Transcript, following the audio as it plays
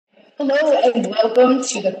Hello and welcome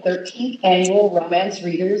to the 13th Annual Romance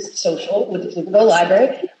Readers Social with the Chicago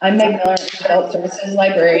Library. I'm Meg Miller, Adult Services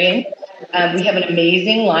Librarian. We have an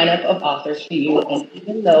amazing lineup of authors for you, and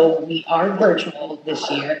even though we are virtual this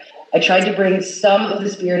year, I tried to bring some of the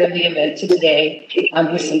spirit of the event to today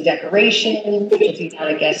with some decorations. If you got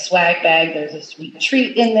a guest swag bag, there's a sweet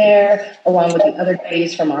treat in there, along with the other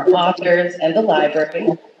goodies from our authors and the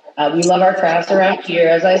library. We love our crafts around here,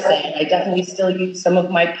 as I said. I definitely still use some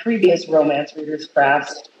of my previous romance readers'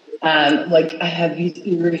 crafts. Like I have these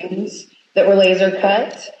earrings that were laser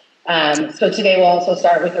cut. So today we'll also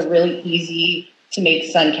start with a really easy to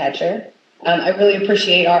make sun catcher. I really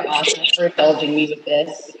appreciate our authors for indulging me with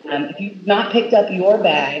this. If you've not picked up your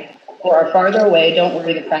bag or are farther away, don't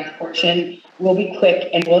worry, the craft portion will be quick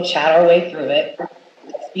and we'll chat our way through it.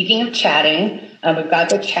 Speaking of chatting, we've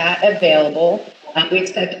got the chat available. We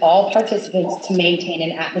expect all participants to maintain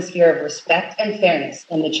an atmosphere of respect and fairness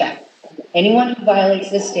in the chat. Anyone who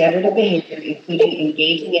violates this standard of behavior, including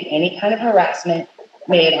engaging in any kind of harassment,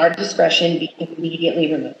 may at our discretion be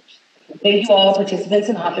immediately removed. Thank you all, participants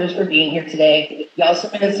and authors, for being here today. You all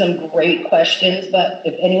submitted some great questions, but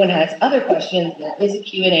if anyone has other questions, there is a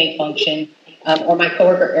Q&A function, or my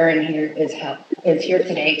coworker Erin here is here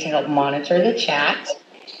today to help monitor the chat.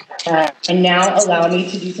 And now allow me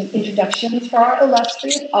to do some introductions for our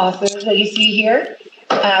illustrious authors that you see here.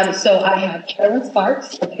 So I have Carolyn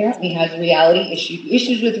Sparks, apparently has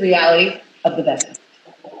issues with reality of the best.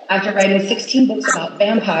 After writing 16 books about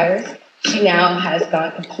vampires, she now has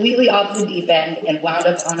gone completely off the deep end and wound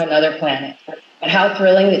up on another planet. And how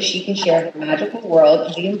thrilling that she can share her magical world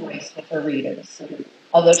of the embrace with her readers.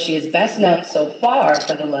 Although she is best known so far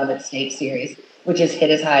for the Love at Stake series, which has hit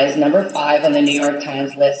as high as number 5 on the New York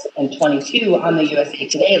Times list and 22 on the USA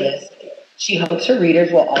Today list, she hopes her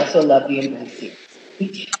readers will also love the Embrace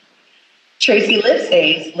series. Tracey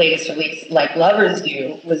Livesay's latest release, Like Lovers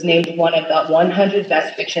Do, was named one of the 100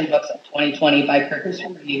 best fiction books of 2020 by Kirkus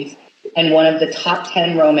Reviews and one of the top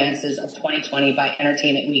 10 romances of 2020 by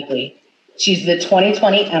Entertainment Weekly. She's the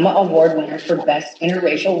 2020 Emma Award winner for Best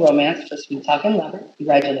Interracial Romance for Sweet Talkin Lover.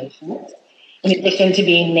 Congratulations. In addition to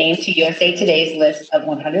being named to USA Today's list of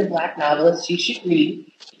 100 Black novelists you should read,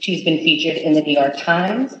 she's been featured in the New York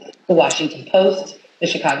Times, the Washington Post, the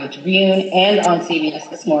Chicago Tribune, and on CBS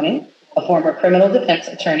This Morning. A former criminal defense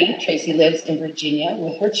attorney, Tracey lives in Virginia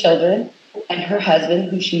with her children and her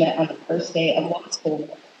husband, who she met on the first day of law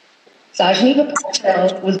school. Sajni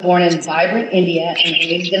Patel was born in vibrant India and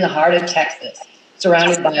raised in the heart of Texas,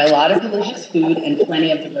 surrounded by a lot of delicious food and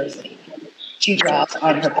plenty of diversity. She draws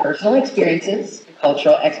on her personal experiences,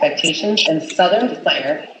 cultural expectations, and Southern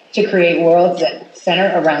flair to create worlds that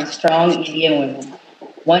center around strong Indian women.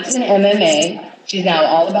 Once in MMA, she's now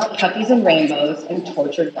all about puppies and rainbows and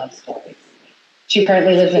tortured love stories. She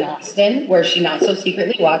currently lives in Austin, where she not so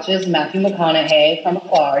secretly watches Matthew McConaughey from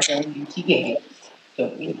afar during UT games.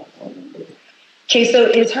 Queso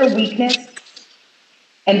is her weakness,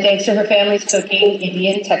 and thanks to her family's cooking,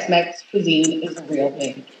 Indian Tex-Mex cuisine is a real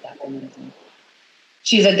thing.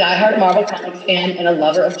 She's a diehard Marvel Comics fan and a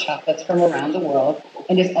lover of chocolates from around the world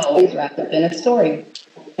and is always wrapped up in a story.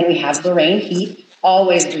 And we have Lorraine Heath,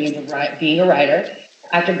 always dreamed of being a writer.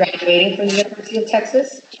 After graduating from the University of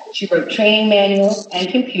Texas, she wrote training manuals and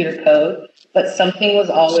computer code, but something was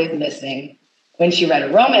always missing. When she read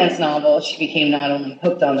a romance novel, she became not only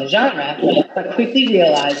hooked on the genre, but quickly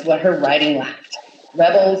realized what her writing lacked: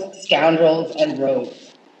 rebels, scoundrels, and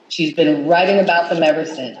rogues. She's been writing about them ever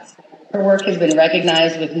since. Her work has been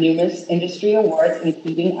recognized with numerous industry awards,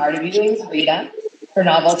 including RWA's RITA. Her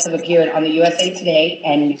novels have appeared on the USA Today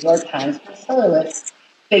and New York Times bestseller list.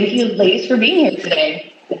 Thank you, ladies, for being here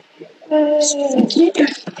today. Thank you.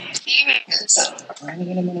 So I'm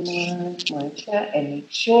going to minimize my chat and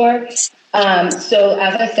make sure. So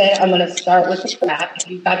as I said, I'm going to start with the craft.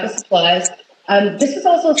 You've got the supplies. This is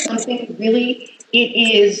also something really, it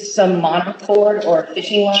is some monocord or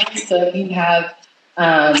fishing line. So if you have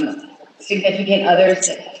significant others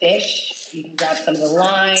that fish, you can grab some of the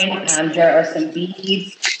line. There are some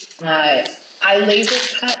beads. I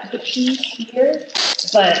laser cut the piece here,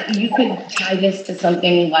 but you could tie this to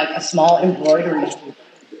something like a small embroidery hoop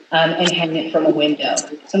and hang it from a window.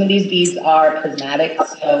 Some of these beads are prismatic,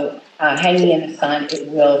 so hanging in the sun, it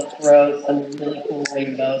will throw some really cool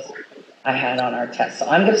rainbows I had on our test. So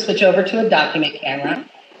I'm going to switch over to a document camera.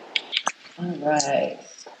 All right.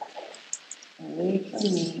 Wait for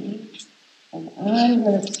me. And I'm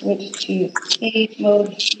going to switch to stage mode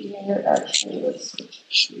here. Actually, let's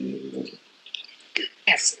switch to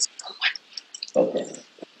focus.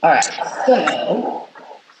 All right, so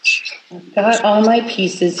I've got all my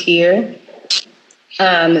pieces here.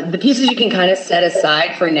 The pieces you can kind of set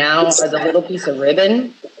aside for now are the little piece of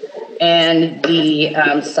ribbon and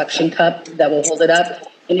the suction cup that will hold it up.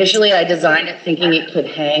 Initially, I designed it thinking it could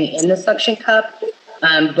hang in the suction cup,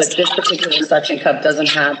 but this particular suction cup doesn't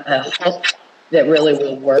have a hook that really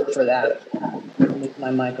will work for that. Move my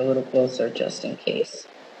mic a little closer just in case.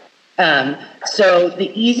 So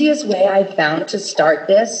the easiest way I found to start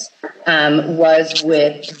this was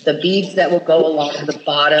with the beads that will go along the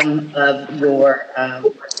bottom of your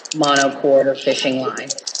monocord or fishing line.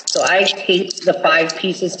 So I taped the 5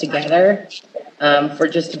 pieces together for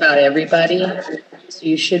just about everybody. So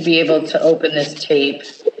you should be able to open this tape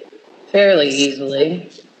fairly easily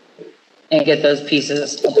and get those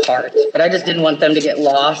pieces apart. But I just didn't want them to get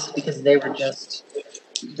lost because they were just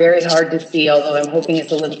very hard to see, although I'm hoping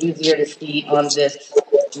it's a little easier to see on this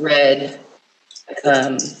red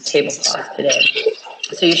tablecloth today.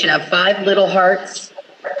 So you should have 5 little hearts,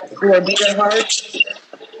 4 bigger hearts,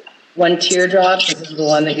 1 teardrop. This is the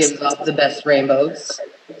one that gives off the best rainbows.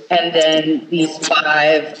 And then these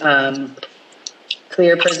 5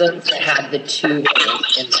 clear prisms that have the 2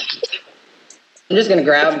 holes in them. I'm just going to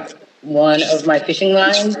grab one of my fishing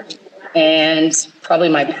lines and probably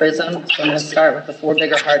my prism. So I'm going to start with the 4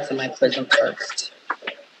 bigger hearts and my prism first.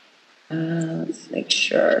 Let's make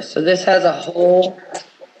sure. So this has a hole.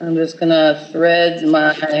 I'm just going to thread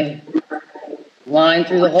my line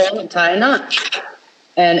through the hole and tie a knot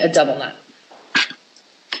and a double knot.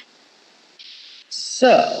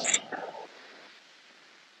 So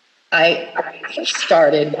I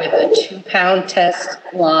started with a 2-pound test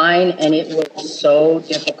line, and it was so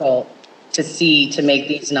difficult to see to make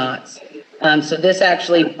these knots. So this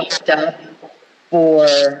actually bumped up for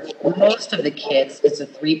most of the kits. It's a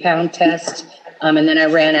 3-pound test, and then I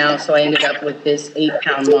ran out, so I ended up with this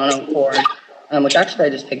 8-pound monocord, which actually I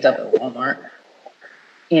just picked up at Walmart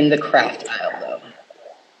in the craft aisle, though.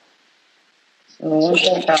 So once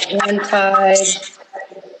I've got one tied,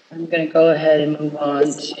 I'm going to go ahead and move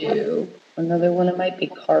on to another one of my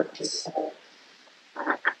big hearts.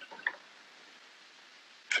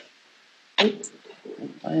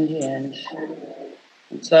 Find the end.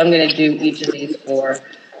 So I'm going to do each of these 4.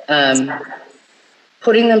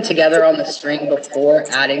 Putting them together on the string before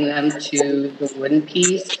adding them to the wooden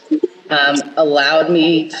piece allowed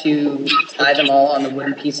me to tie them all on the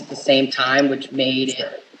wooden piece at the same time, which made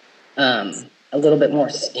it a little bit more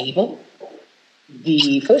stable.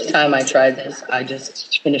 The first time I tried this, I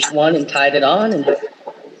just finished one and tied it on and it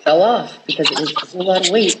fell off because it was a whole lot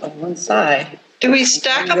of weight on one side. Do we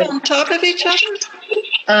stack them on top of each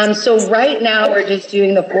other? So right now we're just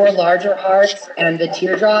doing the 4 larger hearts and the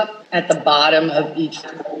teardrop at the bottom of each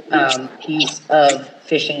piece of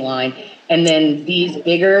fishing line. And then these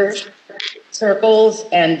bigger circles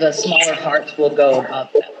and the smaller hearts will go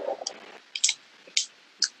above them.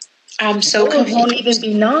 I'm so confused. It won't even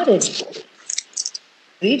be knotted.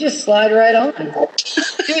 They just slide right on.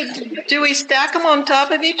 Do we stack them on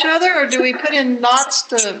top of each other, or do we put in knots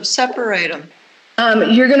to separate them?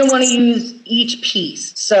 You're going to want to use each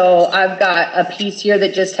piece. So I've got a piece here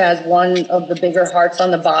that just has one of the bigger hearts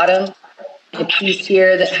on the bottom. A piece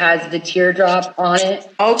here that has the teardrop on it.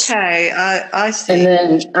 Okay, I see. And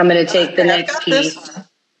then I'm going to take the next piece.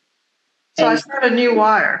 So I start a new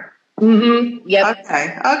wire. Mm-hmm. Yep.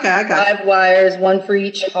 Okay, I got 5 wires, 1 for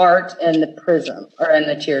each heart and the prism, and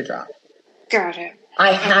the teardrop. Got it.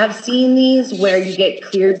 I have seen these where you get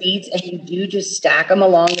clear beads and you do just stack them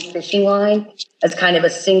along the fishing line as kind of a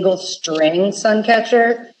single string sun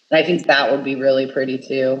catcher. And I think that would be really pretty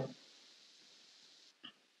too.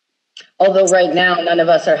 Although right now, none of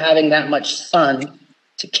us are having that much sun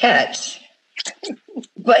to catch.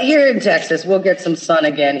 But here in Texas, we'll get some sun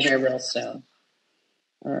again here real soon.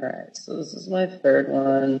 All right, so this is my 3rd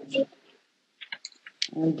one.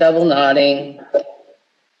 I'm double knotting.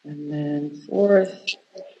 And then 4th.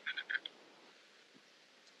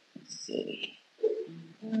 Let's see.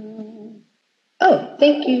 Oh,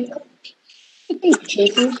 thank you. Thank you,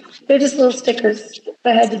 Tracey. They're just little stickers.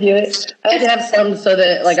 I had to do it. I had to have some so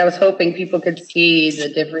that, like, I was hoping people could see the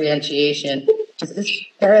differentiation. Because this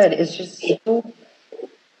thread is just so...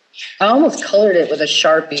 I almost colored it with a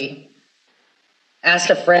Sharpie.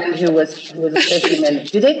 Asked a friend who was a fisherman,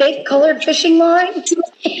 do they make colored fishing line?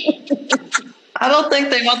 I don't think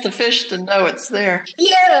they want the fish to know it's there.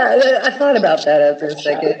 Yeah, I thought about that after a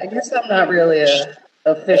second. I guess I'm not really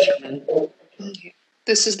a fisherman.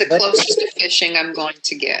 This is the closest to fishing I'm going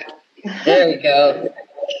to get. There you go.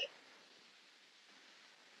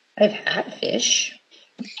 I've had fish.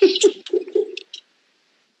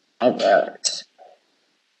 All right.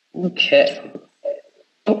 Okay.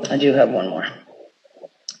 Oh, I do have one more.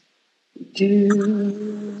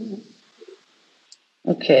 Okay,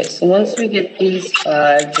 so once we get these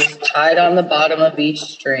 5 just tied on the bottom of each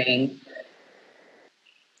string,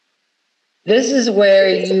 this is where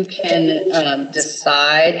you can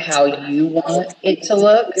decide how you want it to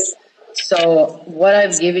look. So what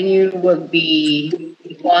I've given you would be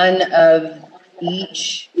one of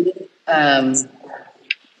each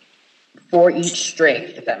for each string,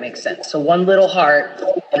 if that makes sense. So one little heart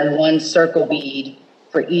and one circle bead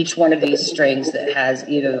for each one of these strings that has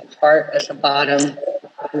either the heart at the bottom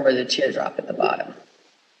or the teardrop at the bottom.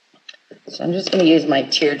 So I'm just going to use my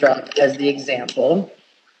teardrop as the example.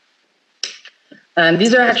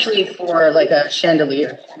 These are actually for like a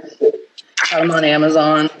chandelier. Got them on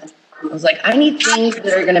Amazon. I was like, I need things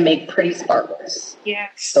that are going to make pretty sparkles. Yes.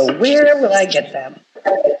 So where will I get them?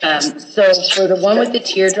 So for the one with the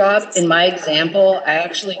teardrop, in my example, I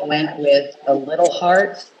actually went with a little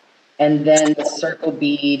heart and then the circle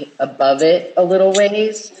bead above it a little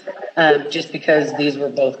ways, just because these were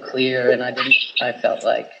both clear and I felt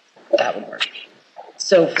like that would work.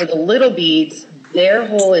 So for the little beads, their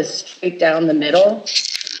hole is straight down the middle.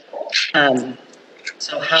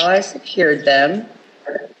 So how I secured them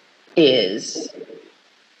is,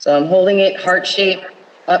 so I'm holding it heart shape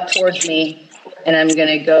up towards me, and I'm going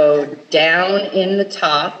to go down in the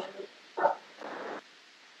top,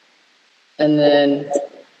 and then,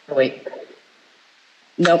 oh wait,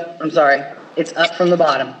 nope, I'm sorry, it's up from the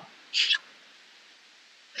bottom,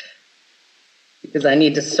 because I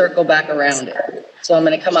need to circle back around it. So I'm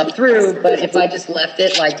going to come up through, but if I just left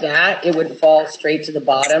it like that, it would fall straight to the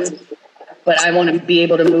bottom, but I want to be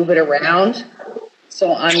able to move it around.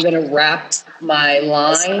 So I'm going to wrap my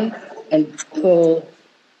line and pull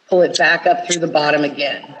it back up through the bottom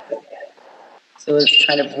again. So it's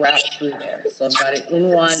kind of wrapped through there. So I've got it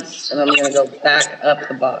in once, and I'm going to go back up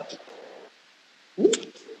the bottom.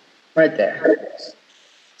 Right there.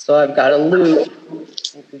 So I've got a loop.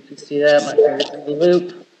 If you can see that, my fingers in the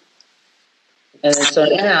loop. And then so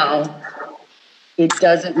now it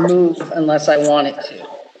doesn't move unless I want it to.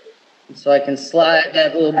 And so I can slide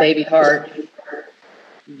that little baby heart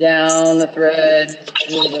down the thread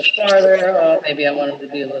a little bit farther. Oh, maybe I want it to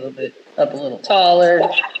be a little bit up a little taller.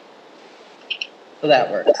 So that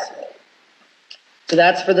works. So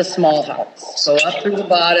that's for the small hearts. So up through the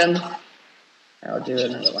bottom. I'll do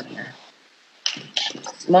another one here.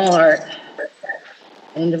 Small heart.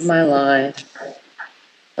 End of my line.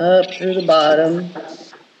 Up through the bottom.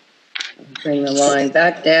 Bring the line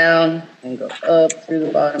back down and go up through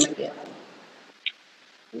the bottom again.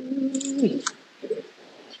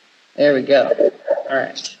 There we go. All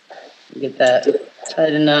right. Get that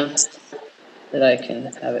tight enough that I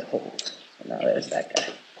can have it hold. So now there's that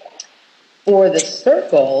guy. For the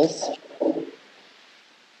circles,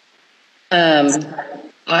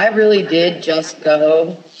 I really did just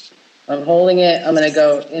go, I'm holding it, I'm going to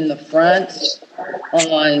go in the front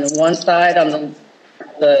on one side, on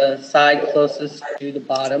the side closest to the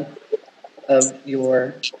bottom of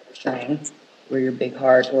your string, where your big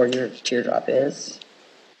heart or your teardrop is.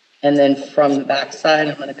 And then from the back side,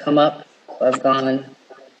 I'm going to come up. So I've gone,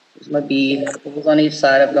 here's my bead, holes on each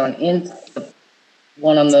side. I've gone in the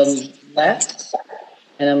one on the left,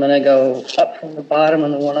 and I'm going to go up from the bottom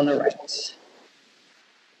on the one on the right.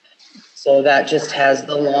 So that just has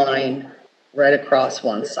the line right across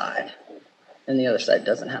one side, and the other side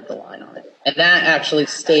doesn't have the line on it. And that actually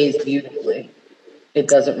stays beautifully. It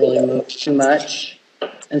doesn't really move too much,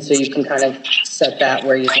 and so you can kind of set that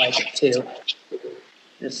where you'd like it to.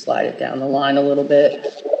 Just slide it down the line a little bit.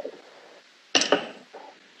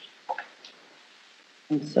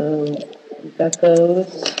 And so we've got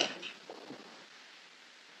those.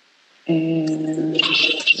 And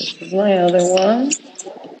this is my other one.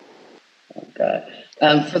 Oh, God.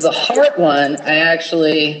 For the heart one, I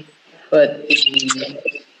actually put the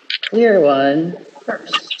clear one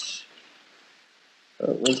first.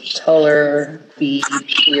 So it was color bead,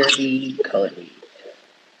 clear bead, color bead.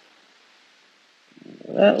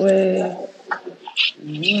 That way,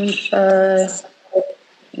 one side,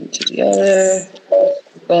 into the other.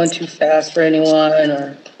 Going too fast for anyone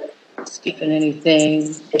or skipping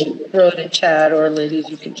anything, throw it in chat, or ladies,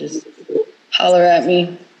 you can just holler at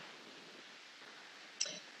me.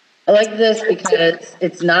 I like this because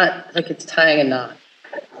it's not like it's tying a knot.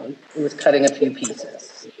 It was cutting a few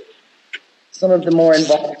pieces. Some of the more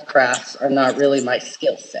involved crafts are not really my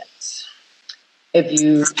skill sets. If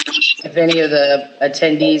any of the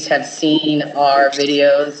attendees have seen our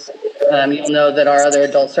videos, you'll know that our other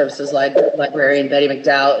adult services librarian, Betty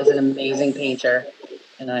McDowell, is an amazing painter,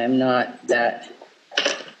 and I am not that.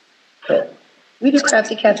 But we do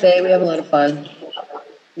Crafty Cafe. We have a lot of fun.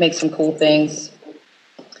 make some cool things.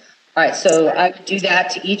 All right, so I do that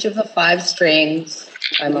to each of the 5 strings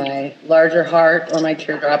by my larger heart or my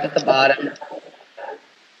teardrop at the bottom.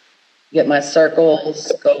 Get my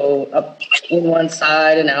circles, go up in one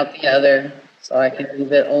side and out the other, so I can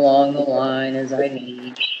move it along the line as I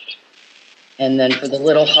need. And then for the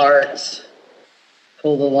little hearts,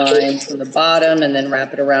 pull the line from the bottom and then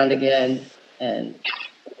wrap it around again and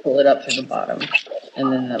pull it up to the bottom.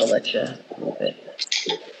 And then that'll let you move it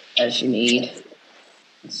as you need.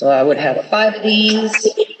 So I would have 5 of these,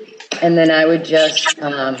 and then I would just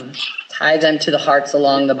tie them to the hearts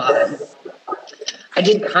along the bottom. I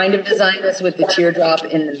did kind of design this with the teardrop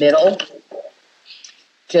in the middle,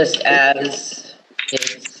 just as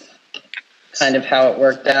it's kind of how it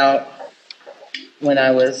worked out when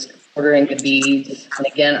I was ordering the beads. And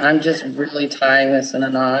again, I'm just really tying this in a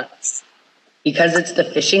knot. Because it's the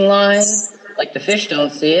fishing line, like the fish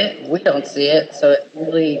don't see it, we don't see it, so it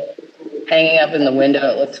really hanging up in the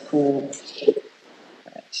window, it looks cool. All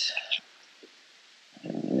right. I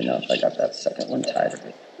don't even know if I got that second one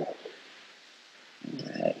tied. All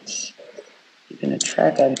right. Keeping a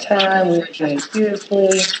track on time, we were doing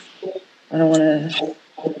beautifully. I don't want to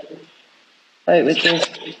fight with this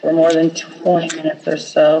for more than 20 minutes or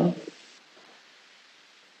so.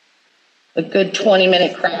 A good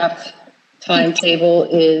 20-minute craft timetable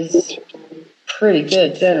is pretty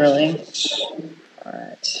good generally. All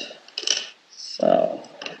right. So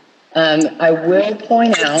I will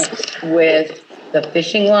point out with the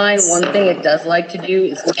fishing line, one thing it does like to do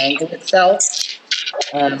is tangle itself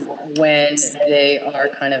when they are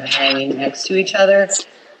kind of hanging next to each other.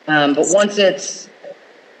 But once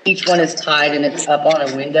each one is tied and it's up on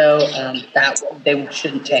a window, that they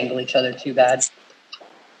shouldn't tangle each other too bad.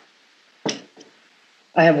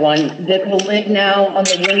 I have one that will live now on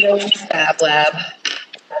the window in Fab Lab.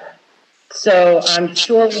 So I'm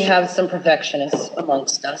sure we have some perfectionists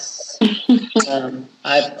amongst us.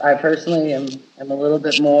 I personally am a little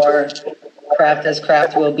bit more craft as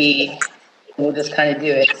craft will be. We'll just kind of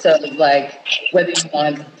do it. So like whether you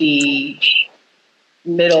want the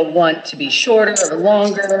middle one to be shorter or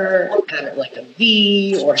longer, have it like a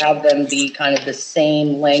V, or have them be kind of the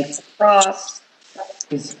same length across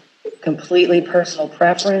is completely personal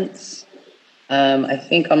preference. I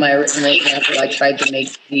think on my original example, I tried to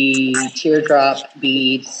make the teardrop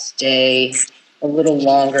bead stay a little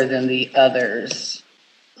longer than the others.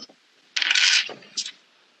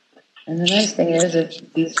 And the nice thing is,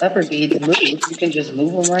 if these upper beads move, you can just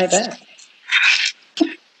move them right back.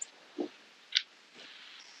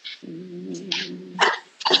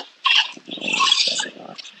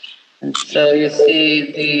 And so you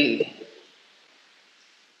see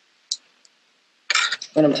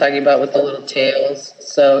what I'm talking about with the little tails.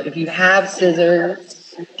 So if you have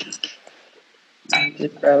scissors,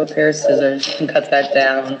 just grab a pair of scissors. You can cut that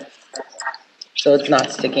down so it's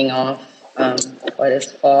not sticking off quite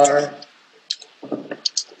as far.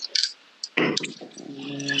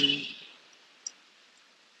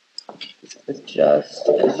 Adjust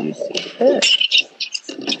as you see fit.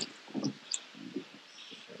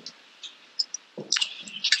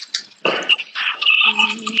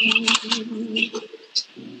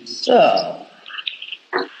 So,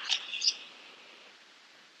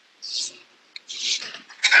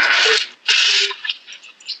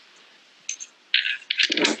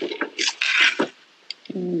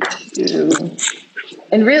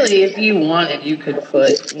 and really, if you wanted, you could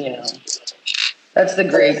put, that's the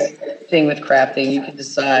great thing with crafting. You can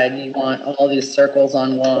decide you want all these circles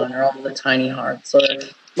on one or all the tiny hearts, or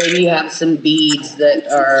maybe you have some beads that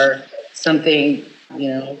are something,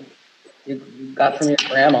 you got from your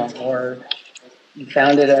grandma, or you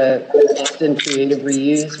found at a Austin Creative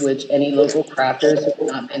Reuse, which any local crafters who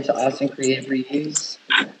have not been to Austin Creative Reuse,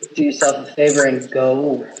 do yourself a favor and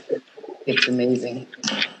go. It's amazing.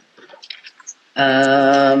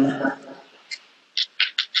 Okay.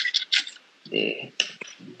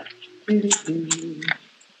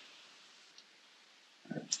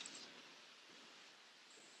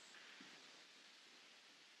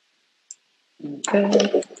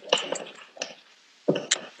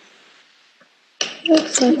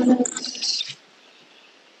 Excellent.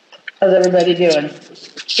 How's everybody doing?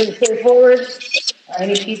 Pretty straightforward? Are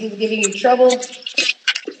any pieces giving you trouble?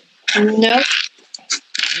 No.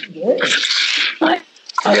 Good.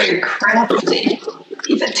 Very crafty,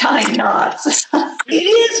 even tying knots. It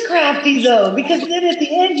is crafty though, because then at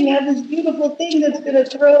the end you have this beautiful thing that's going to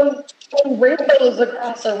throw rainbows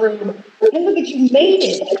across a room. And look at you, made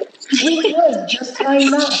it. It really was just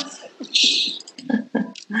tying knots.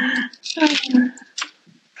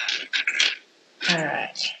 All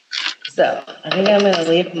right. So I think I'm going to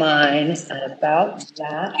leave mine at about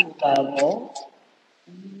that level.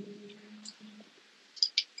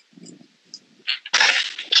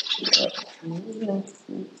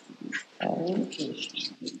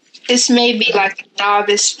 This may be like a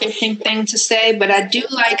novice fishing thing to say, but I do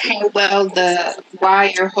like how well the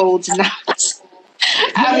wire holds knots.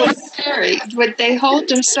 I was married, but they hold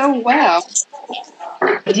them so well.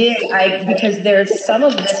 Because there's some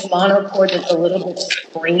of this monocord that's a little bit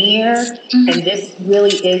springier, and this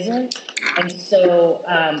really isn't. And so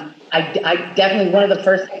I definitely, one of the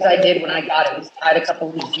first things I did when I got it was tied a couple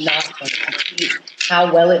of these knots on it to see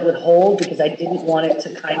how well it would hold, because I didn't want it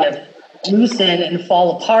to kind of loosen and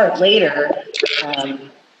fall apart later.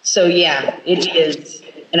 So yeah, it is.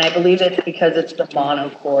 And I believe it's because it's the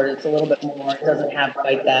monocord. It's a little bit more, it doesn't have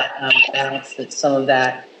quite that bounce that some of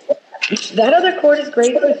that. That other cord is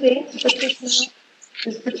great for things, but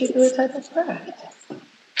this particular type of craft.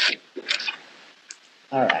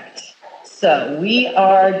 All right. So we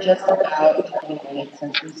are just about 20 minutes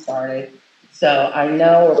since we started. So I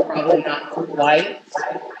know we're probably not quite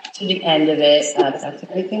to the end of it. That's a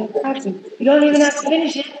great thing with crafting. You don't even have to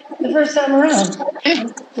finish it the first time around.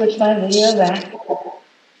 Switch my video back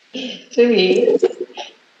to me.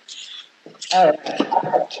 All right.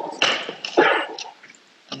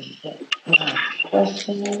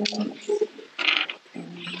 Questions.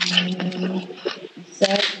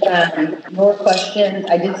 More questions.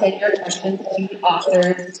 I did send your questions to the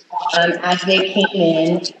authors as they came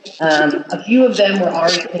in. A few of them were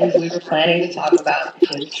already things we were planning to talk about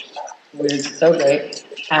because we're so great.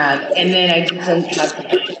 And then I did have some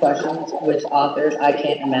extra questions, which authors I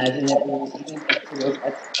can't imagine that we were even get to those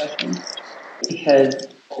extra questions because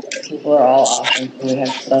people are all awesome and we have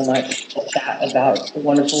so much to chat about the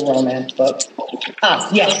wonderful romance books.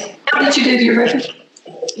 Yes. How did you do your written?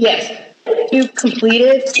 Yes. You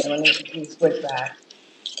completed. So let me switch back.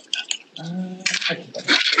 Okay.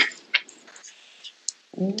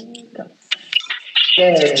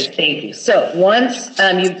 There it is. Thank you. So once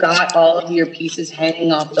you've got all of your pieces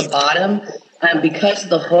hanging off the bottom, because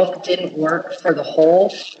the hook didn't work for the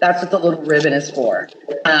hole, that's what the little ribbon is for.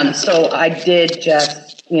 So I did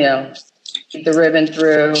just, get the ribbon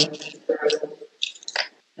through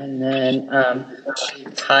and then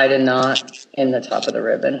tied a knot in the top of the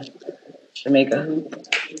ribbon to make a hoop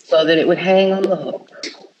so that it would hang on the hook.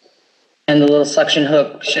 And the little suction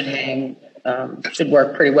hook should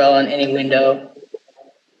work pretty well on any window.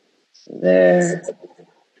 So there.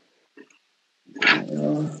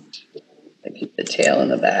 I keep the tail in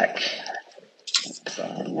the back. So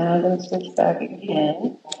now I'm going to switch back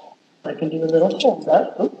again. I can do a little hold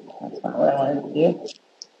up. Oops, that's not what I wanted to do.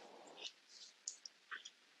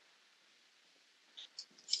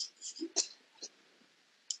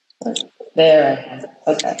 There I am.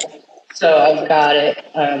 Okay. So I've got it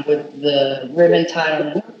with the ribbon tied on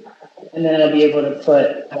it, and then I'll be able to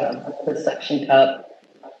put the suction cup.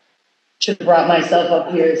 Should have brought myself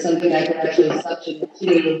up here something I could actually suction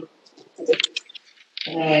to.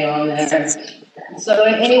 Hang on there. So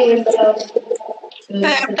in any window.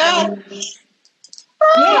 Yeah,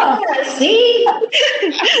 see?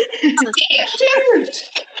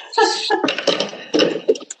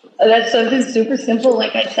 That's something super simple.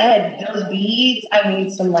 Like I said, those beads,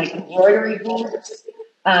 some like embroidery hoops.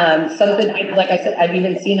 Something, like I said, I've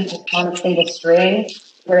even seen them just on a single string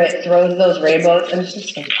where it throws those rainbows, and it's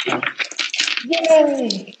just so fun.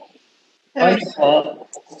 Yay! Wonderful.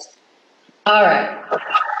 All right.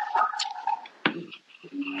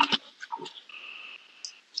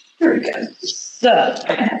 Very good. So,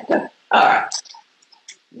 all right.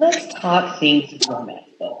 Let's talk themes of romance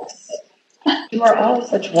books. You are all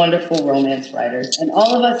such wonderful romance writers, and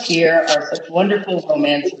all of us here are such wonderful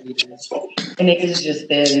romance readers. And it has just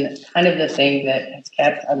been kind of the thing that has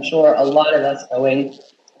kept, I'm sure, a lot of us going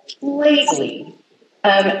lately.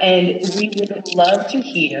 And we would love to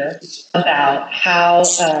hear about how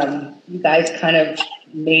you guys kind of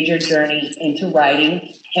made your journey into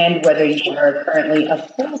writing and whether you are currently a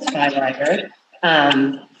full-time writer.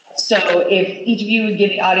 So if each of you would give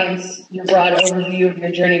the audience your broad overview of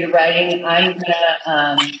your journey to writing, I'm going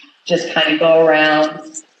to just kind of go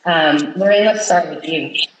around. Lorraine, let's start with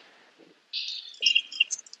you.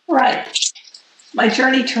 Right. My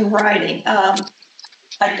journey to writing.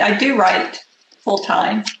 I do write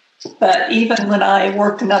full-time, but even when I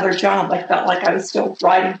worked another job, I felt like I was still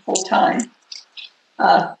writing full-time.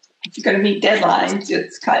 If you're going to meet deadlines,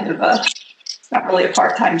 it's kind of not really a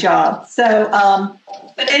part-time job. So,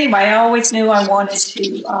 but anyway, I always knew I wanted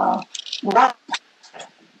to write.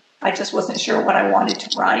 I just wasn't sure what I wanted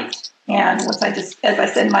to write. And as I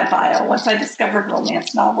said in my bio, once I discovered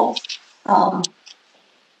romance novels, Been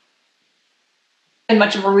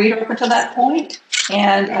much of a reader up until that point,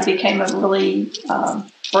 and I became a really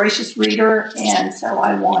voracious reader, and so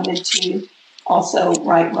I wanted to also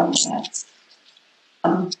write romance.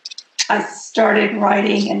 I started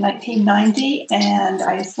writing in 1990, and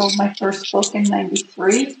I sold my first book in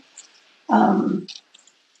 93.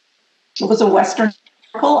 It was a Western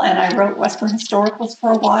historical, and I wrote Western historicals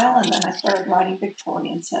for a while, and then I started writing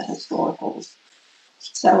Victorian set historicals.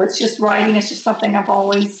 So it's just writing. It's just something I've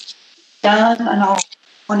always done and always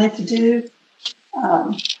wanted to do.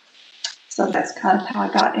 So that's kind of how I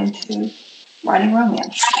got into writing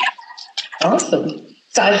romance. Awesome.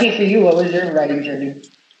 Saji, for you, what was your writing journey?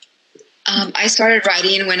 I started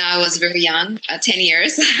writing when I was very young, 10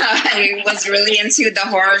 years. I was really into the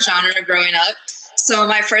horror genre growing up. So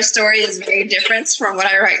my first story is very different from what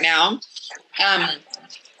I write now.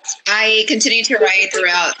 I continued to write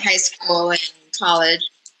throughout high school and college.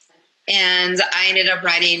 And I ended up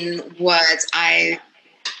writing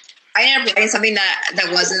something that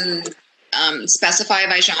wasn't specified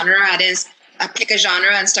by genre. I pick a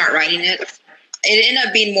genre and start writing it. It ended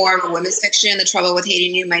up being more of a women's fiction, The Trouble with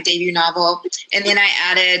Hating You, my debut novel. And then I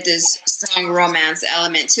added this strong romance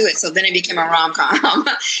element to it. So then it became a rom-com.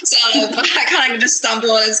 So I kind of just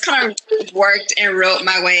stumbled, it's kind of worked and wrote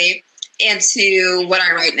my way into what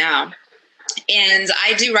I write now. And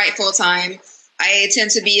I do write full-time. I tend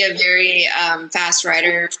to be a very fast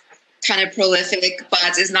writer, kind of prolific,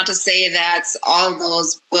 but it's not to say that all of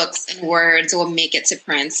those books and words will make it to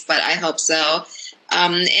print, but I hope so.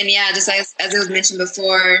 And yeah, just as it was mentioned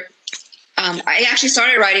before, I actually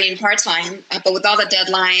started writing part-time, but with all the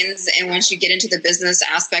deadlines and once you get into the business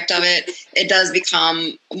aspect of it, it does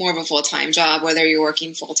become more of a full-time job, whether you're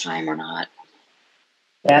working full-time or not.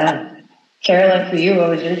 Yeah. Carolyn, for you, what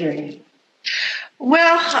was your journey?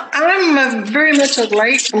 Well, I'm very much a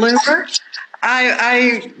late bloomer.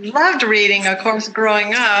 I loved reading, of course,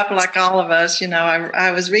 growing up, like all of us,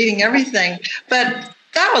 I was reading everything, but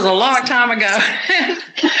that was a long time ago.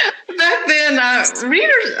 Back then,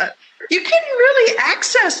 readers, you couldn't really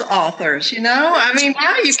access authors, I mean,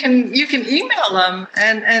 now you can email them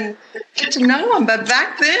and get to know them, but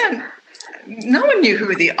back then, no one knew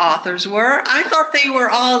who the authors were. I thought they were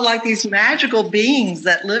all like these magical beings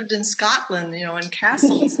that lived in Scotland, in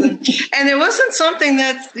castles. And it wasn't something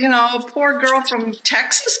that, a poor girl from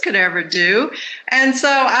Texas could ever do. And so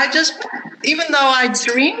even though I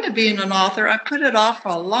dreamed of being an author, I put it off for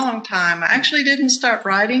a long time. I actually didn't start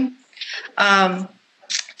writing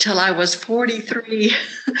till I was 43.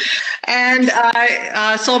 And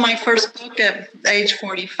I sold my first book at age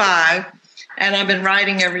 45. And I've been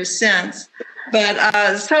writing ever since.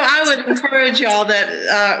 But so I would encourage y'all that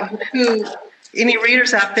any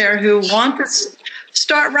readers out there who want to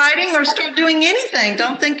start writing or start doing anything,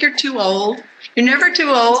 don't think you're too old. You're never too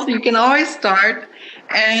old. You can always start.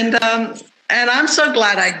 And I'm so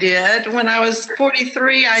glad I did. When I was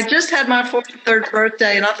 43, I just had my 43rd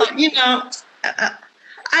birthday, and I thought,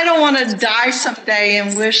 I don't want to die someday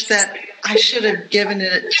and wish that I should have given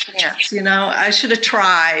it a chance, I should have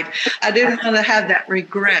tried. I didn't want to have that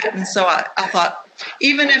regret. And so I thought,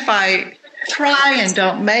 even if I try and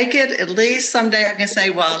don't make it, at least someday I can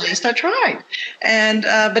say, well, at least I tried. And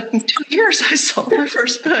but in 2 years, I sold my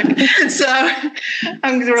first book. So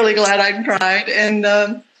I'm really glad I tried. And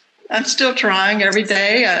I'm still trying every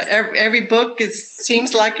day. Every book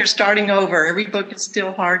seems like you're starting over. Every book is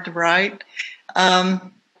still hard to write.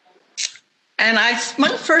 And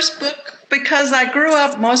my first book, because I grew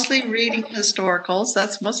up mostly reading historicals,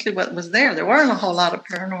 that's mostly what was there. There weren't a whole lot of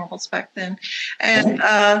paranormals back then. And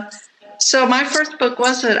so my first book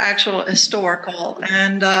was an actual historical.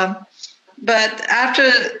 And but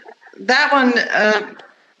after that one,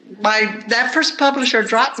 that first publisher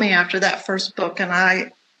dropped me after that first book, and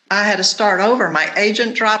I had to start over. My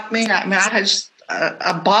agent dropped me.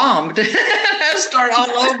 I bombed. I had to start all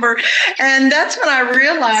over. And that's when I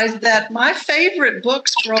realized that my favorite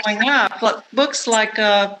books growing up, books like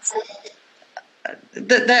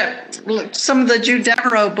some of the Jude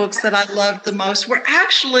Devereaux books that I loved the most were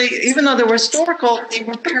actually, even though they were historical, they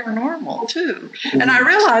were paranormal too. And I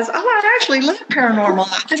realized, I actually love paranormal.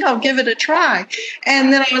 I think I'll give it a try.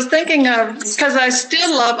 And then I was thinking because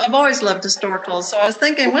I've always loved historical. So I was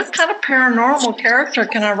thinking, what kind of paranormal character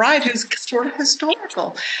can I write who's sort of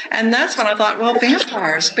historical? And that's when I thought, well,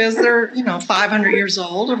 vampires, because they're, 500 years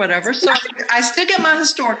old or whatever. So I still get my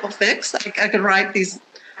historical fix. I could write these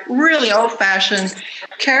really old-fashioned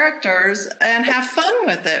characters and have fun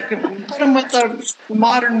with it. Put them with a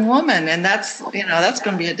modern woman, and that's going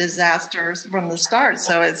to be a disaster from the start.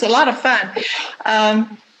 So it's a lot of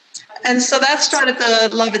fun. And so that started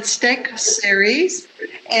the Love It Stick series.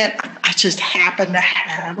 And I just happened to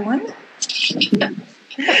have one.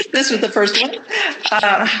 This was the first one,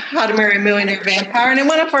 How to Marry a Millionaire Vampire. And it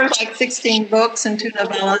went up for like 16 books and 2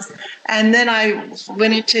 novellas. And then I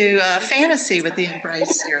went into fantasy with the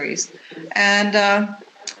Embrace series. And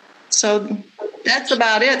so that's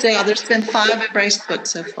about it. Yeah, there's been 5 Embrace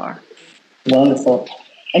books so far. Wonderful.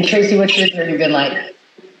 And Tracey, what's your journey been like?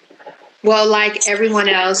 Well, like everyone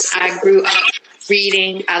else, I grew up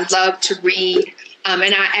reading. I love to read. And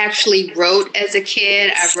I actually wrote as a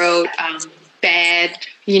kid. I wrote bad,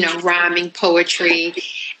 rhyming poetry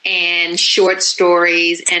and short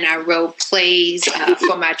stories. And I wrote plays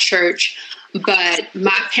for my church. But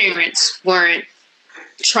my parents weren't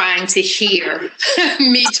trying to hear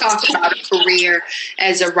me talk about a career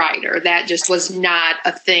as a writer. That just was not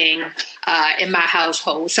a thing in my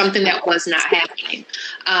household, something that was not happening.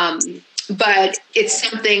 But it's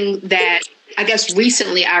something that I guess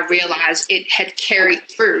recently I realized it had carried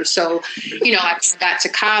through. So, I got to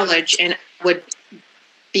college and would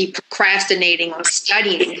be procrastinating on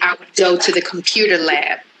studying. I would go to the computer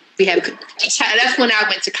lab. That's when I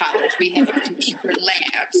went to college. We had computer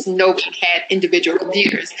labs. Nobody had individual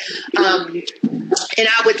computers. And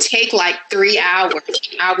I would take like 3 hours.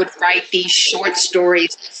 I would write these short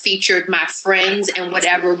stories that featured my friends and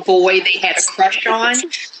whatever boy they had a crush on.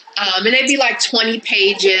 And they'd be like 20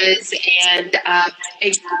 pages, and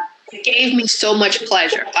it gave me so much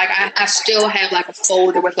pleasure. Like I still have like a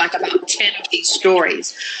folder with like about 10 of these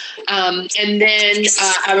stories. And then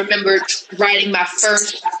I remember writing my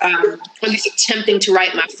first, at least attempting to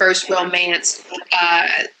write my first romance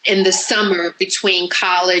in the summer between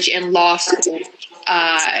college and law school.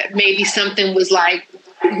 Maybe something was like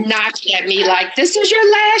knocking at me like, this is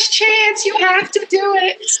your last chance, you have to do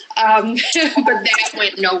it. But that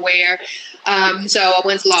went nowhere. So I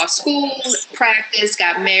went to law school, practiced,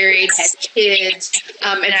 got married, had kids,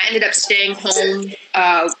 and I ended up staying home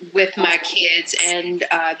with my kids. And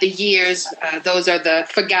the years, those are the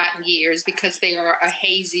forgotten years because they are a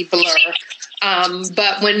hazy blur.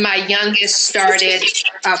 But when my youngest started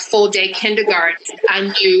full-day kindergarten,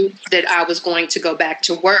 I knew that I was going to go back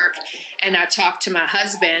to work. And I talked to my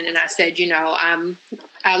husband and I said,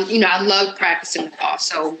 I love practicing law.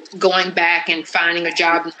 So going back and finding a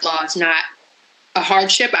job in law is not a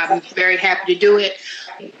hardship. I'm very happy to do it.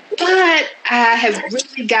 But I have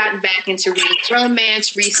really gotten back into reading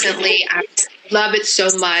romance recently. I love it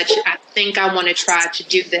so much. I think I want to try to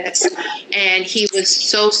do this. And he was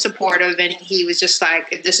so supportive, and he was just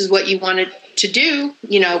like, if this is what you wanted to do,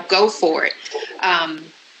 go for it.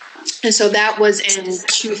 And so that was in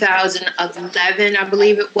 2011, I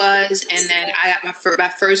believe it was. And then I got my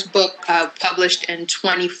first book published in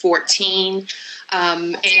 2014.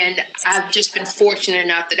 And I've just been fortunate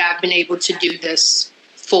enough that I've been able to do this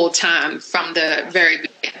full time from the very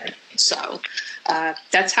beginning. So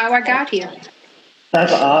that's how I got here.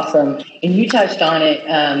 That's awesome. And you touched on it.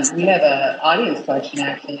 We have an audience question,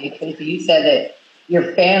 actually. Tracey, you said that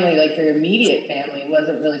your family, like your immediate family,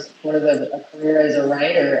 wasn't really supportive of a career as a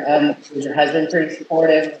writer. Was your husband pretty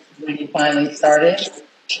supportive when you finally started?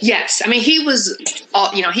 Yes. I mean, he was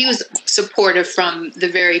supportive from the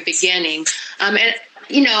very beginning. And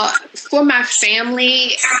for my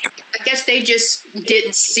family, I guess they just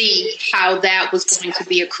didn't see how that was going to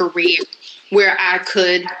be a career where I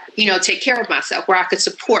could, take care of myself, where I could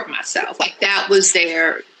support myself. Like that was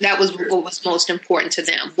what was most important to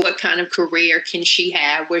them. What kind of career can she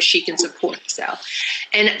have where she can support herself?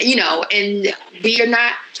 And, and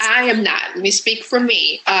I am not, let me speak for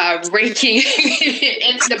me, raking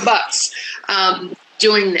in the bucks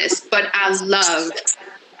doing this, but I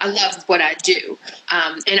love what I do.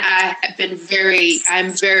 And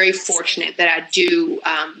I'm very fortunate that I do,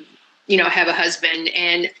 have a husband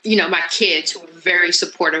and, my kids who are very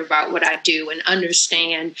supportive about what I do and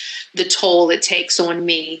understand the toll it takes on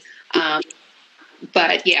me.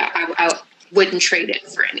 But yeah, I wouldn't trade it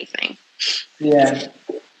for anything. Yeah.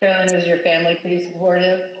 Carolyn, was your family pretty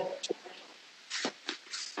supportive?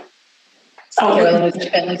 Carolyn, was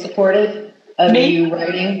your family supportive of you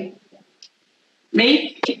writing?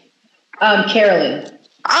 Me? Carolyn.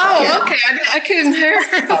 Oh, okay. I couldn't hear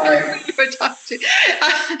Sorry. you were talking.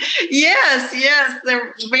 Yes,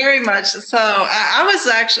 they're very much so. I was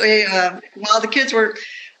actually, while the kids were,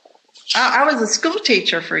 I was a school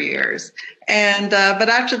teacher for years. And, but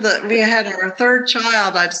after we had our third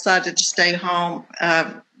child, I decided to stay home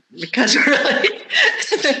because really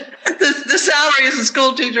the salary as a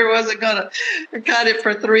school teacher wasn't going to cut it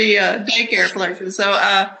for 3 daycare places. So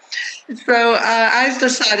I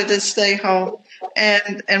decided to stay home.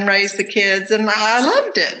 and raise the kids, and I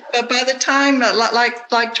loved it. But by the time,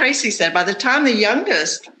 like Tracey said, by the time the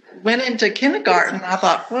youngest went into kindergarten, I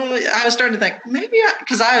thought, well, I was starting to think maybe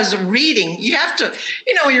because I was reading. You have to,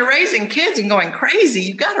 when you're raising kids and going crazy,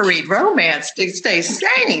 you got to read romance to stay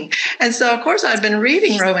sane. And so, of course, I'd been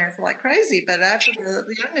reading romance like crazy. But after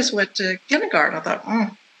the youngest went to kindergarten, I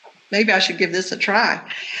thought, maybe I should give this a try.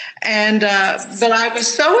 And but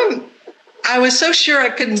I was so sure I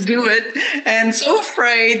couldn't do it, and so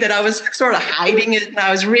afraid that I was sort of hiding it. And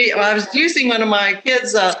I was using one of my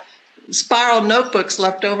kids' spiral notebooks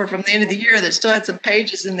left over from the end of the year that still had some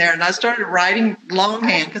pages in there, and I started writing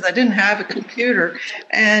longhand because I didn't have a computer.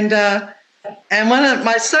 And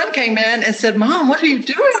my son came in and said, "Mom, what are you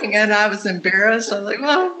doing?" And I was embarrassed. I was like,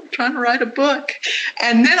 "Well, I'm trying to write a book."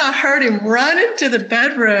 And then I heard him run into the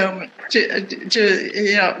bedroom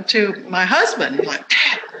to my husband. I'm like,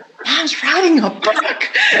 "Dad, Mom's writing a book."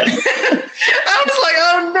 I was like,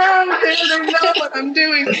 "Oh no, they don't know what I'm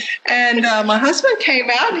doing." And my husband came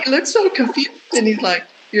out and he looked so confused, and he's like,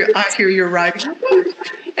 "I hear you're writing a book."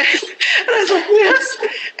 And I was like, "Yes."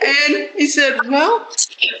 And he said, "Well,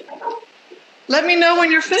 let me know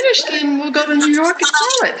when you're finished and we'll go to New York and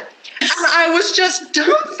sell it." And I was just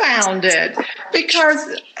dumbfounded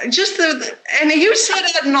because and he said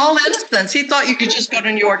it in all innocence. He thought you could just go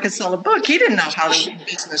to New York and sell a book. He didn't know how the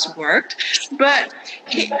business worked. But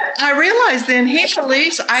I realized then he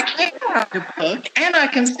believes I can write a book and I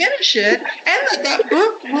can finish it and that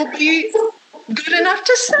book will be good enough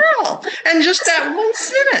to sell. And just that one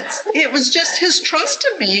sentence, it was just his trust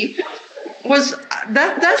in me was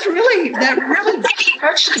that really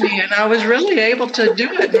touched me, and I was really able to do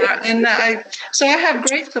it. So I have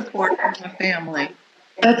great support from my family.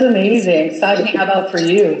 That's amazing. Sajni, how about for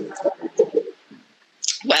you?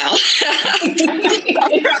 Well,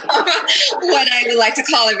 what I would like to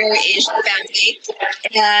call a very Asian family,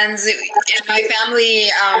 and in my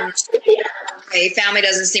family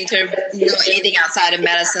doesn't seem to know anything outside of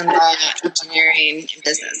medicine, law, engineering, and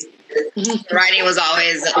business. Writing was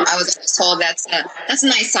always, I was told that's a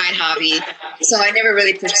nice side hobby. So I never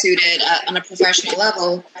really pursued it on a professional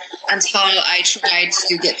level until I tried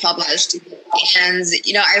to get published. And,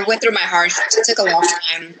 I went through my hardships. It took a long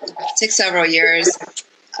time. It took several years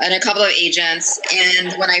and a couple of agents.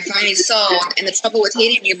 And when I finally sold, and The Trouble with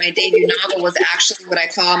Hating You, my debut novel was actually what I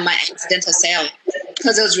call my accidental sale,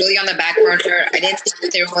 because it was really on the back burner. I didn't think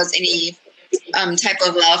that there was any type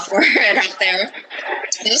of love for it out there.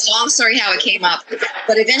 It's a long story how it came up,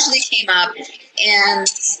 but eventually came up. And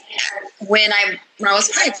when I was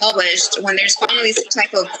probably published, when there's finally some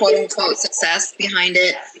type of quote unquote success behind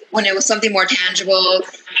it, when it was something more tangible,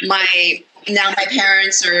 my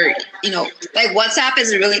parents are, like WhatsApp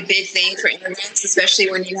is a really big thing for immigrants, especially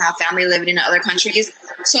when you have family living in other countries.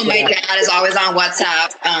 So my dad is always on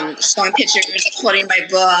WhatsApp, showing pictures, quoting my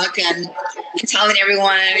book, and telling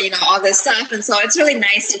everyone, all this stuff. And so it's really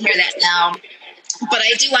nice to hear that now. But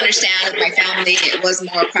I do understand with my family, it was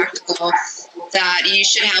more practical, that you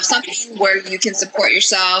should have something where you can support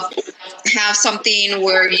yourself, have something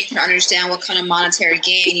where you can understand what kind of monetary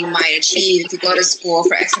gain you might achieve if you go to school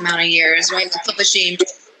for X amount of years, right? With publishing,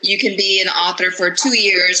 you can be an author for 2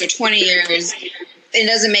 years or 20 years. It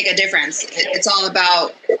doesn't make a difference. It's all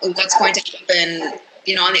about what's going to happen,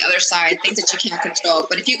 on the other side, things that you can't control.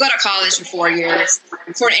 But if you go to college for 4 years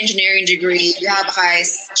for an engineering degree, you have a high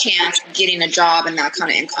chance of getting a job and that kind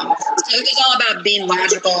of income. So it's all about being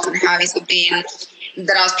logical and having something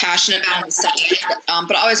that I was passionate about on the side,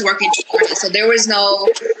 but always working towards it. So there was no,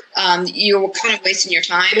 you were kind of wasting your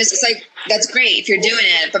time. It's just like, that's great if you're doing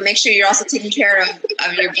it, but make sure you're also taking care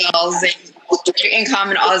of your bills and your income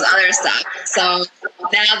and all this other stuff. So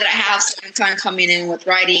now that I have some income coming in with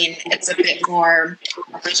writing, it's a bit more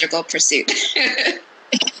logical pursuit.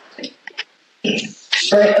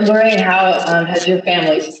 Lorraine, how has your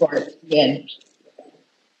family support been?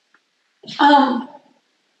 Well,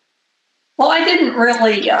 I didn't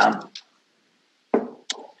really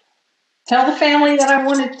tell the family that I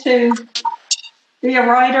wanted to be a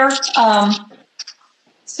writer.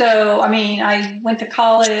 I went to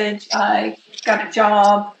college. I got a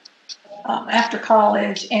job after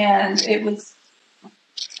college, and it was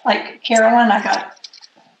like Carolyn. I got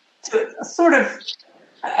to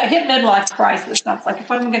I hit midlife crisis. And I was like, if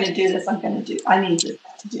I'm going to do this, I need to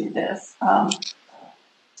do this.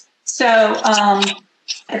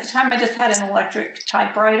 At the time, I just had an electric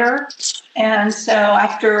typewriter. And so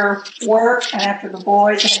after work and after the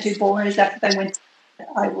boys, I had 2 boys, after they went,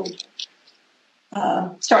 I would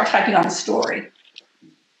start typing on a story.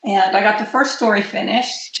 And I got the first story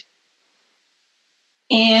finished.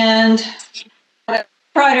 And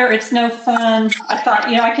Writer, it's no fun. I thought,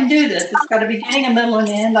 I can do this. It's got a beginning, a middle, and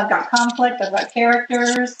end. I've got conflict. I've got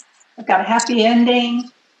characters. I've got a happy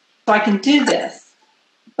ending. So I can do this.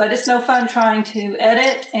 But it's no fun trying to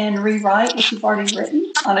edit and rewrite what you've already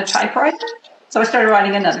written on a typewriter. So I started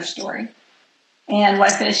writing another story. And when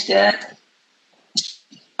I finished it,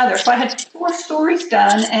 so I had 4 stories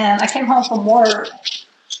done, and I came home from work,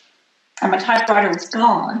 and my typewriter was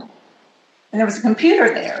gone. And there was a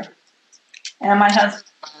computer there. And my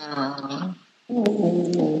husband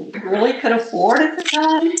really could afford at the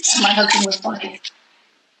time. And my husband was like,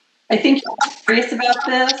 I think you're serious about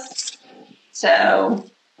this. So,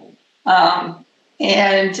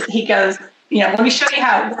 and he goes, let me show you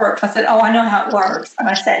how it works. I said, oh, I know how it works. And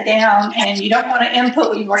I sat down, and you don't want to input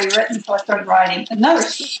what you've already written. So I started writing another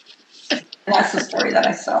story. And that's the story that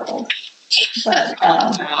I sold.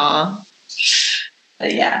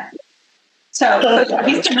 But yeah. So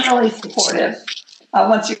he's been really supportive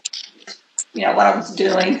once what I was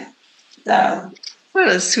doing. So what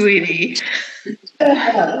a sweetie.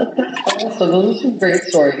 So those are great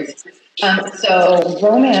stories. So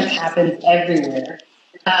romance happens everywhere.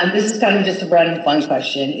 This is kind of just a random fun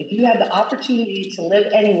question. If you had the opportunity to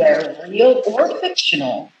live anywhere, real or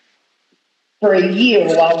fictional, for a year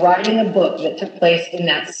while writing a book that took place in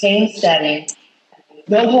that same setting,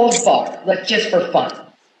 no holds barred, like just for fun,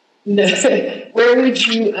 where would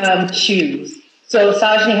you choose? So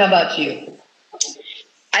Sajni, how about you?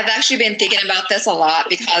 I've actually been thinking about this a lot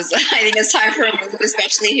because I think it's time for a move,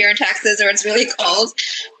 especially here in Texas where it's really cold.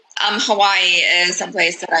 Hawaii is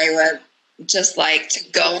someplace that I would just like to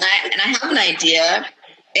go at, and I have an idea,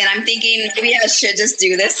 and I'm thinking maybe I should just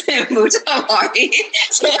do this and move to Hawaii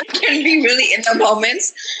so I can be really in the moment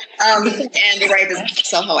and write this book.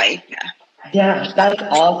 So Hawaii, yeah, that's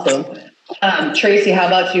awesome. Tracey, how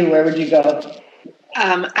about you? Where would you go?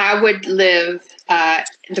 I would live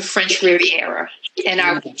in the French Riviera. And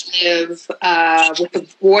I would live with a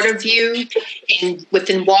water view and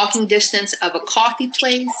within walking distance of a coffee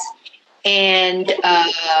place and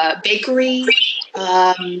a bakery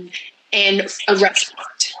and a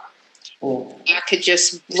restaurant. I could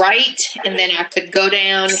just write, and then I could go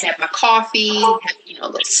down and have my coffee, have,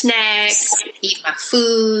 little snacks, eat my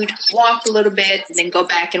food, walk a little bit, and then go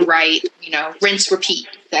back and write, rinse, repeat.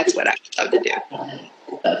 That's what I love to do.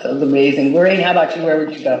 That sounds amazing. Lorraine, how about you? Where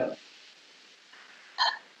would you go?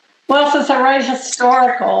 Well, since I write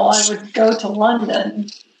historical, I would go to London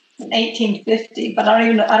in 1850, but I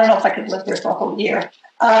don't know if I could live there for a whole year.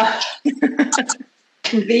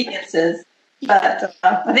 Conveniences, but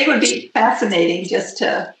I think it would be fascinating just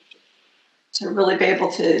to really be able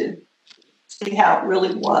to see how it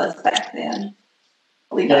really was back then.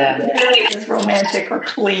 Not as romantic or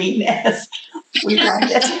clean as we find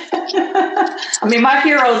it. I mean, my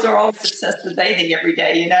heroes are always obsessed with bathing every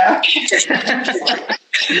day, Yeah.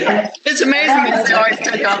 It's amazing that they always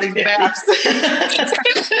take all these baths.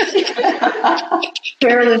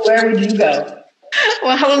 Carolyn, where would you go?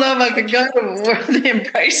 Well, I don't know if I could go to the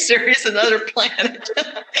Embrace series, another planet.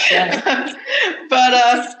 But,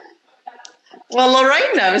 well,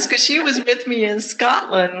 Lorraine knows because she was with me in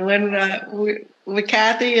Scotland when with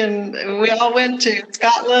Kathy, and we all went to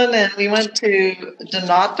Scotland, and we went to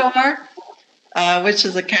Dunnottar, which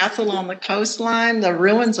is a castle on the coastline. The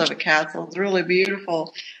ruins of a castle is really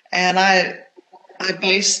beautiful. And I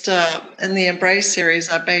based, in the Embrace series,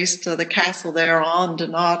 I based the castle there on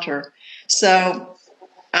Dunnottar. So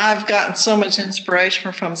I've gotten so much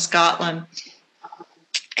inspiration from Scotland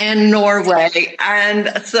and Norway. And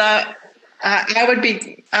so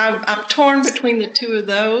I'm torn between the two of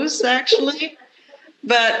those, actually.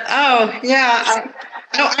 But, I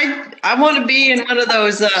want to be in one of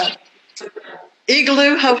those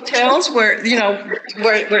igloo hotels where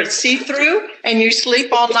it's see-through and you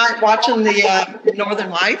sleep all night watching the Northern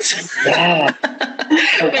Lights. Yeah.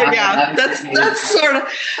 But yeah, that's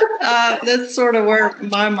sort of where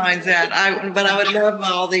my mind's at. But I would love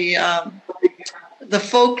all the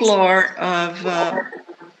folklore of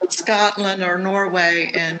Scotland or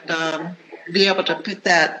Norway and be able to put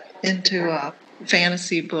that into a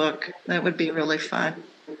fantasy book. That would be really fun.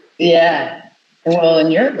 Yeah. Well, in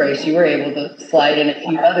your Embrace, you were able to slide in a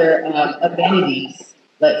few other amenities,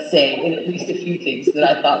 let's say, in at least a few things that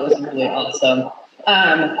I thought was really awesome.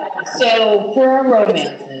 So for our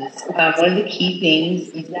romances, one of the key things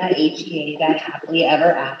is that HEA, that happily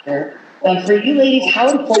ever after. For you ladies, how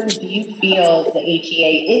important do you feel the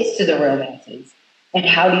HEA is to the romances? And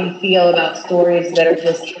how do you feel about stories that are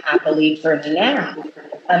just happily for the now?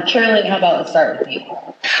 Carolyn, how about let's start with you?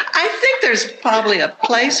 I think there's probably a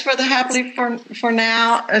place for the happily for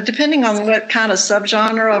now, depending on what kind of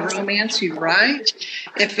subgenre of romance you write.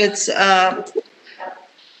 If it's an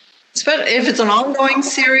ongoing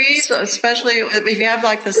series, especially if you have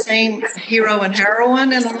like the same hero and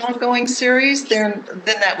heroine in an ongoing series, then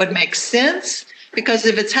that would make sense. Because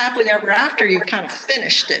if it's happily ever after, you've kind of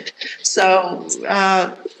finished it. So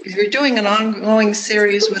if you're doing an ongoing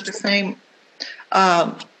series with the same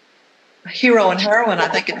hero and heroine, I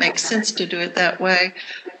think it makes sense to do it that way.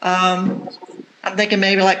 I'm thinking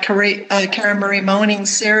maybe like Karen Marie Moning's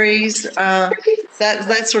series,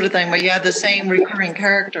 that sort of thing, where you have the same recurring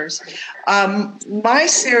characters. My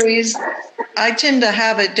series, I tend to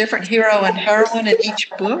have a different hero and heroine in each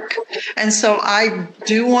book, and so I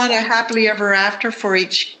do want a happily ever after for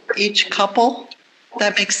each couple.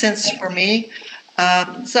 That makes sense for me.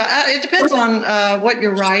 So it depends on what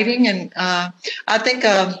you're writing, and I think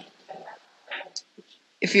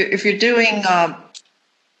if you're doing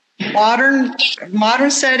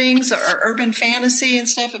modern settings or urban fantasy and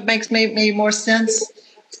stuff, it makes maybe more sense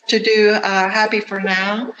to do happy for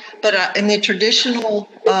now. But in the traditional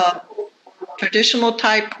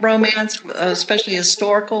type romance, especially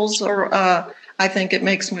historicals, or I think it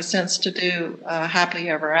makes more sense to do happily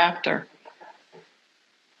ever after.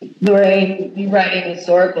 Lorraine, you writing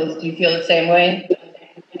historicals, do you feel the same way?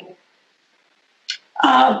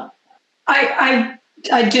 I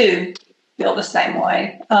do feel the same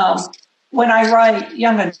way. When I write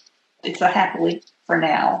young adult, it's a happily for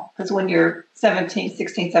now, because when you're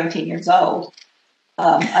 16, 17 years old,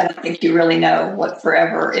 I don't think you really know what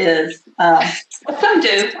forever is. But some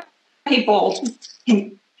do. People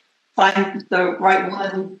can find the right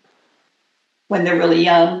one when they're really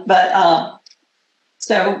young. But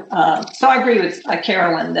so I agree with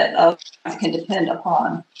Carolyn that can depend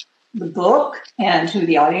upon the book and who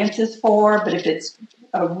the audience is for. But if it's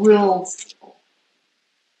a real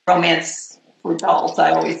romance for adults,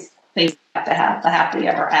 I always think you have to have the happily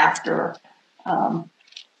ever after.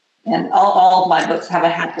 And all of my books have a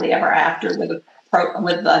happily ever after with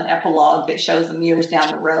an epilogue that shows them years down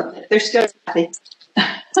the road. They're still happy.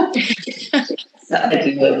 I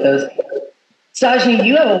do love those. Sajni,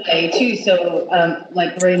 you have a way too. So,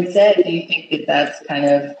 like Lorraine said, do you think that that's kind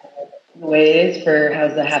of the way it is for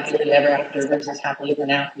how's the happily ever after versus happily ever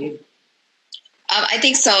now for you? I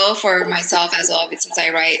think so for myself as well, since I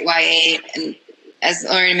write YA, and as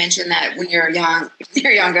Lorraine mentioned, that when you're younger,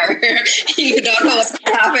 you don't know what's going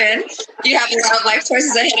to happen. You have a lot of life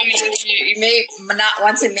choices ahead of you. You may not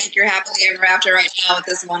want to make your happily ever after right now with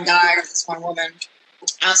this one guy or this one woman.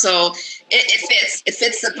 So it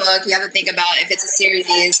fits the book. You have to think about if it's a series,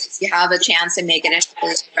 if you have a chance to make it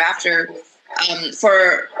happily ever after.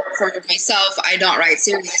 For myself, I don't write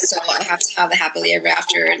series, so I have to have the happily ever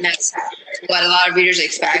after, and that's what a lot of readers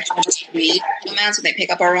expect when they read romance. When they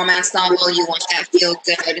pick up a romance novel, you want that feel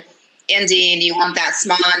good ending. You want that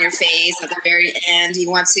smile on your face at the very end. You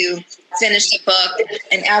want to finish the book,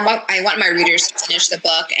 and I want my readers to finish the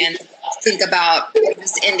book and think about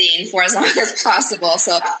this ending for as long as possible.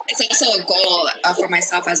 So it's also a goal for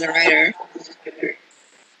myself as a writer.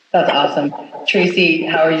 That's awesome. Tracey,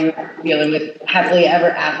 how are you dealing with happily ever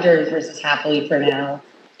after versus happily for now?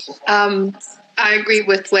 I agree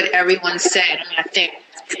with what everyone said. I mean, I think,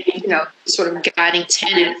 sort of guiding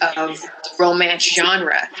tenet of romance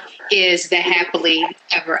genre is the happily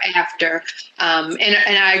ever after.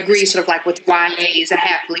 And I agree sort of like with YAs, a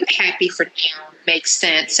happy for now makes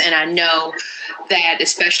sense. And I know that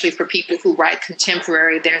especially for people who write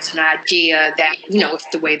contemporary, there's an idea that, it's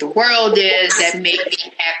the way the world is, that maybe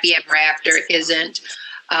happy ever after isn't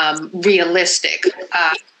realistic.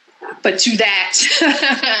 But to that,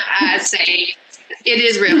 I say it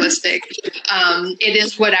is realistic. It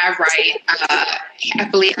is what I write,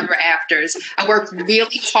 happily ever afters. I work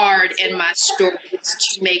really hard in my stories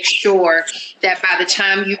to make sure that by the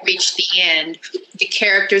time you reach the end, the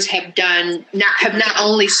characters have not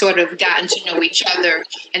only sort of gotten to know each other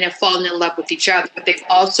and have fallen in love with each other, but they've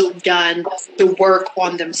also done the work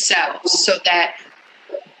on themselves so that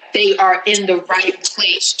they are in the right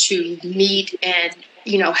place to meet and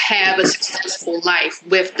have a successful life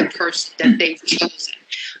with the person that they've chosen.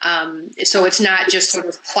 So it's not just sort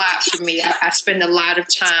of plot for me. I spend a lot of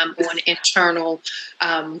time on internal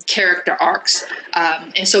character arcs.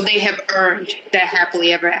 And so they have earned that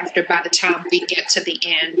happily ever after by the time we get to the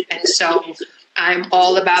end. And so I'm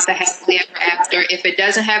all about the happily ever after. If it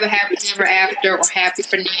doesn't have a happily ever after or happy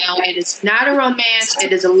for now, it is not a romance.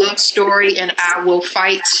 It is a love story, and I will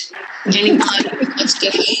fight anyone who wants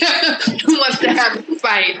to have a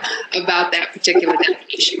fight about that particular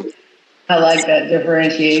definition. I like that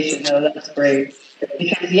differentiation, though. That's great.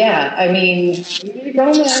 Because, yeah, I mean, we read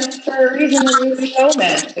romance for a reason. We read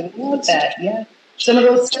romance, and we want that. Yeah, some of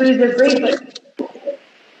those stories are great, but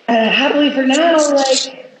happily for now,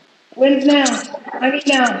 like, when's now? I mean,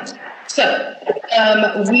 now. So,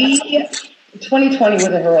 2020 was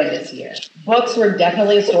a horrendous year. Books were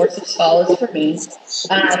definitely a source of solace for me.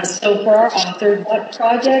 So, for our authors, what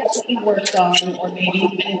projects that you worked on, or maybe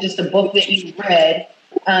even just a book that you read,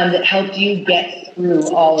 that helped you get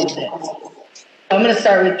through all of this? I'm going to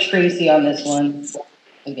start with Tracey on this one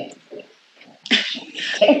again.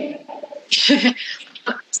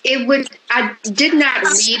 I did not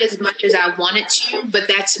read as much as I wanted to, but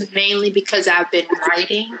that's mainly because I've been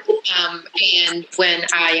writing. And when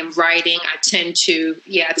I am writing, I tend to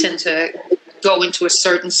go into a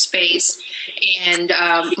certain space. And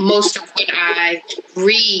most of what I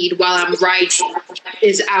read while I'm writing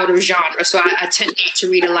is out of genre. So I tend not to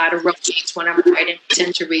read a lot of romance when I'm writing. I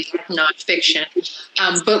tend to read nonfiction.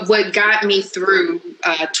 But what got me through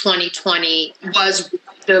 2020 was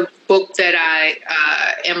the book that I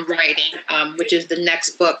am writing, which is the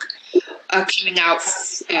next book coming out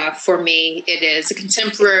for me. It is a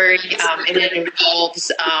contemporary, and it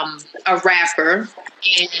involves a rapper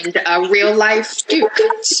and a real life duke.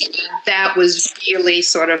 So that was really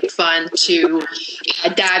sort of fun to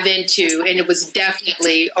dive into, and it was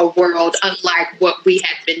definitely a world unlike what we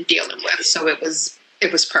had been dealing with. So it was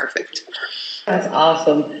perfect. That's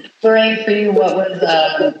awesome. Lorraine, for you, what was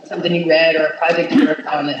something you read or a project you worked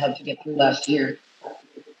on that helped you get through last year?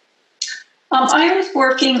 I was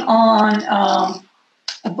working on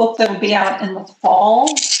a book that will be out in the fall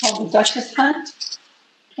called The Duchess Hunt.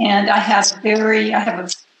 And I have a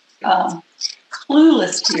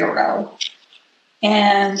clueless hero,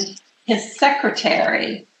 and his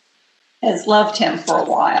secretary has loved him for a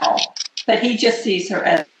while, but he just sees her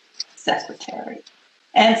as secretary.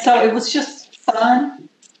 And so it was just fun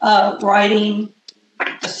writing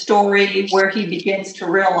a story where he begins to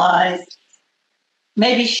realize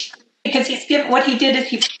because what he did is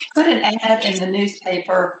he put an ad in the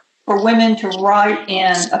newspaper for women to write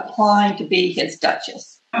in applying to be his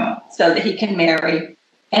duchess so that he can marry.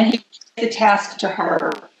 And he gave the task to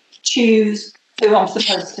her, choose who I'm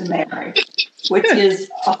supposed to marry, which is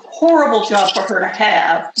a horrible job for her to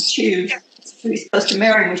have, to choose who he's supposed to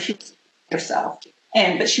marry when she's herself.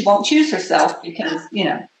 But she won't choose herself because,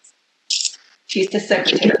 she's the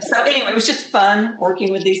secretary. So anyway, it was just fun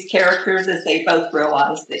working with these characters as they both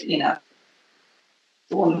realized that,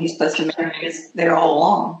 the woman he's supposed to marry is there all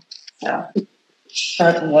along. So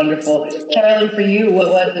that's wonderful. Carolyn, for you, what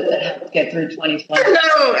was it that helped get through 2020?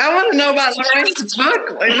 No, I want to know about Lorraine's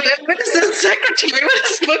book. When does the secretary? When does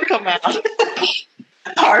this book come out?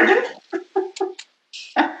 Pardon?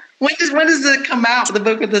 When does it come out? The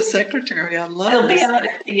book of the secretary. I love it. It'll be out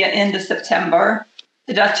at the end of September.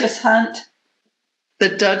 The Duchess Hunt. The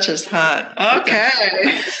Duchess Hunt. Okay.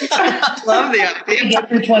 Love the idea. Get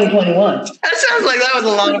through 2021. That sounds like that was a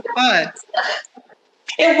lot of fun.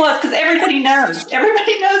 It was, because everybody knows.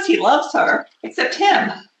 Everybody knows he loves her, except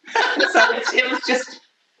him. So it was just,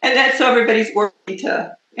 and that's so everybody's worthy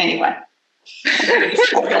to, anyway.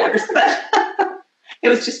 Spoilers, but it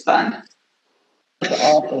was just fun.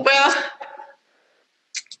 Well,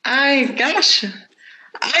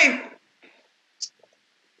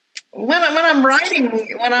 whenever I'm writing,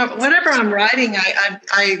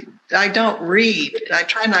 I don't read. I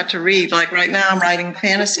try not to read. Like right now, I'm writing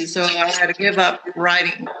fantasy, so I had to give up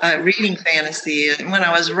reading fantasy. And when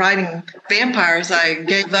I was writing vampires, I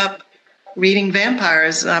gave up reading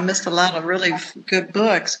vampires. I missed a lot of really good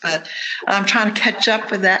books, but I'm trying to catch up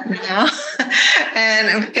with that now.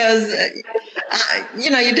 And because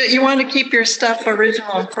you want to keep your stuff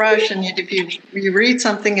original and fresh, and if you read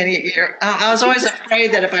something and I was always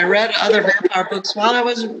afraid that if I read other vampire books while I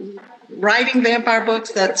was writing vampire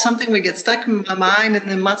books, that something would get stuck in my mind, and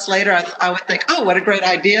then months later I would think, oh, what a great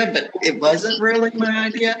idea, but it wasn't really my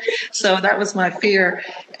idea. So that was my fear.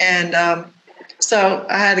 And so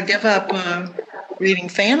I had to give up reading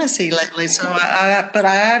fantasy lately. So but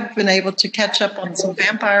I have been able to catch up on some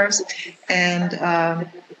vampires, and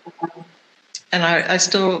I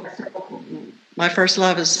still, my first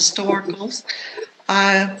love is historicals.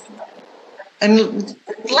 And the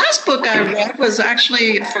last book I read was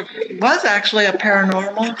actually a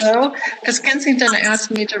paranormal, though, because Kensington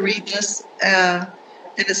asked me to read this.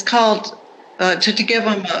 It is called, to give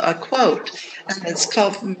him a quote, and it's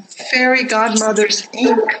called Fairy Godmothers,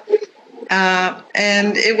 Inc.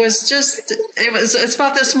 And it's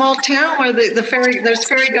about this small town where there's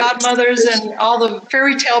fairy godmothers and all the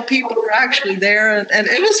fairy tale people are actually there. And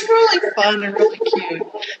it was really fun and really cute.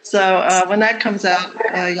 So when that comes out,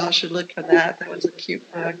 y'all should look for that. That was a cute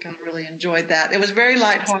book. I really enjoyed that. It was very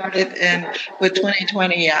lighthearted, and with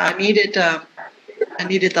 2020, I needed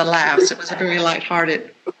the laughs. It was a very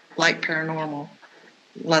lighthearted, like paranormal.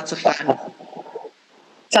 Lots of fun.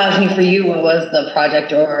 Sajni, for you, what was the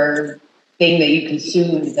project or thing that you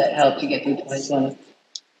consumed that helped you get through 2020?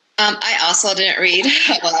 I also didn't read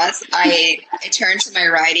a lot. I turned to my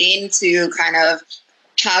writing to kind of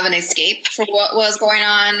have an escape from what was going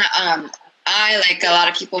on. I, like a lot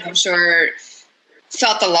of people, I'm sure,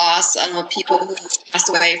 felt the loss of people who passed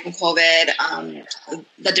away from COVID,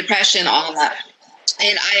 the depression, all of that.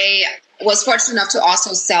 And I was fortunate enough to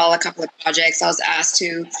also sell a couple of projects. I was asked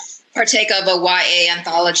to partake of a YA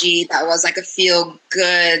anthology that was like a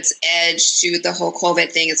feel-good edge to the whole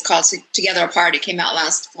COVID thing. It's called Together Apart. It came out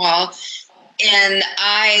last fall. And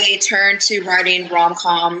I turned to writing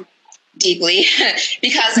rom-com deeply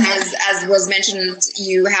because as was mentioned,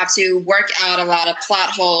 you have to work out a lot of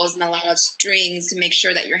plot holes and a lot of strings to make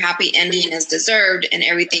sure that your happy ending is deserved and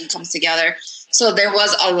everything comes together. So there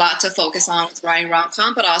was a lot to focus on with writing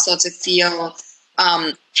rom-com, but also to feel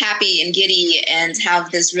happy and giddy and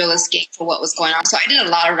have this real escape for what was going on. So I did a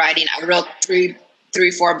lot of writing. I wrote three,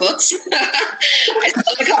 4 books. I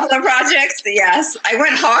sold a couple of projects. Yes, I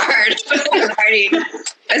went hard with writing.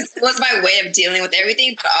 It was my way of dealing with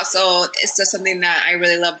everything, but also it's just something that I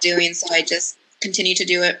really love doing. So I just continue to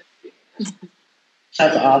do it.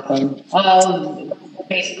 That's awesome.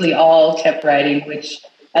 Basically all kept writing, which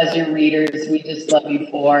as your readers, we just love you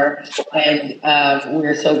for. And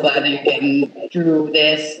we're so glad that you're getting through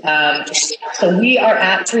this. So we are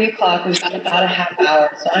at 3 o'clock. We've got about a half hour.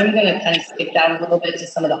 So I'm going to kind of skip down a little bit to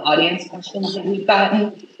some of the audience questions that we've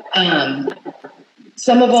gotten.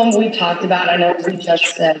 Some of them we talked about. I know we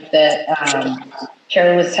just said that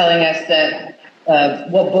Kara was telling us that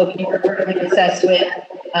what book you were currently obsessed with.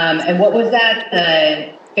 And what was that?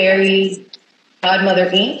 Fairy Godmother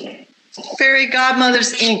Inc.? Fairy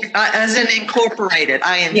Godmothers Inc., as in incorporated,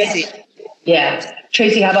 INC. Yeah.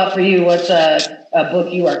 Tracey, how about for you? What's a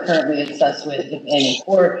book you are currently obsessed with, if any?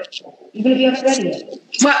 Or even if you haven't read it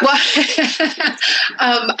yet?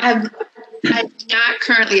 I'm not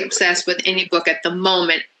currently obsessed with any book at the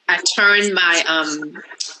moment. I turned my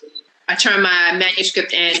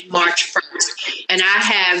manuscript in March 1st, and I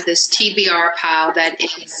have this TBR pile that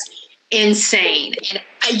is insane. And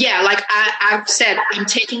like I've said, I'm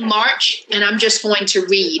taking March and I'm just going to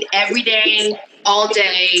read every day, all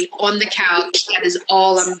day, on the couch. That is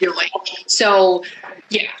all I'm doing. So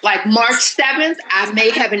like March 7th, I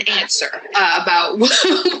may have an answer about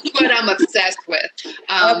what I'm obsessed with.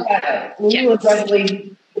 Okay. Well, you will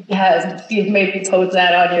definitely see if maybe post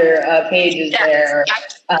that on your pages there.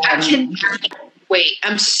 I can wait.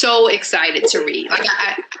 I'm so excited to read. Like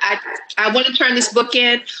I want to turn this book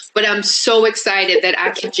in, but I'm so excited that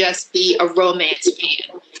I can just be a romance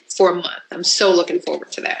fan for a month. I'm so looking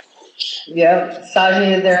forward to that. Yeah.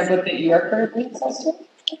 Sajni, is there a book that you are currently obsessed with?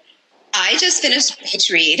 I just finished Beach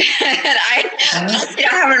Read. And I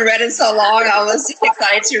haven't read in so long. I was just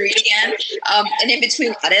excited to read again. And in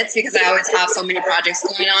between edits, because I always have so many projects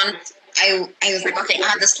going on, I was like, okay, I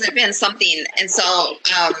have to slip in something. And so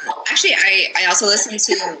actually, I also listened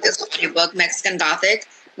to this audiobook, Mexican Gothic,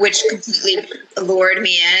 which completely lured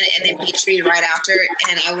me in, and then Beach Read right after.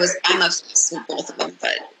 And I'm obsessed with both of them,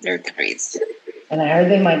 but they're good reads. And I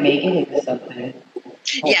heard they might make it into something.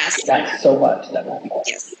 Yes. That's so much. That would be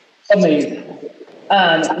yes. Amazing.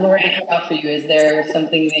 Lorraine, how about for you? Is there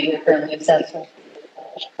something that you're currently obsessed with?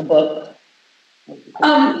 A book?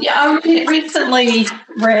 I recently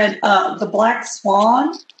read The Black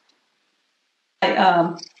Swan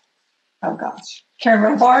by, Karen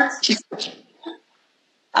Robards.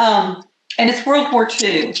 And it's World War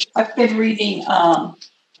II. I've been reading, a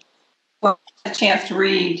chance to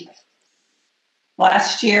read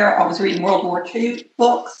last year. I was reading World War II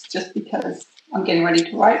books just because I'm getting ready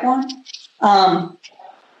to write one.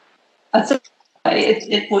 So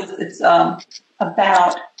it's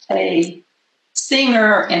about a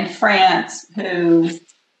singer in France who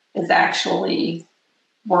is actually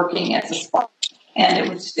working as a spy, and it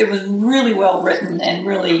was really well written and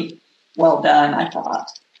really well done, I thought.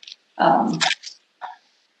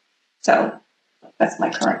 So that's my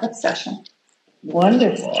current obsession.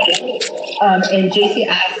 Wonderful. And JC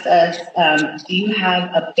asked us, do you have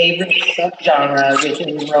a favorite subgenre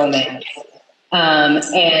within romance?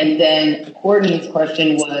 And then Courtney's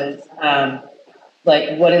question was,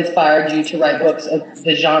 like what inspired you to write books of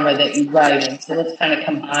the genre that you write in. So let's kind of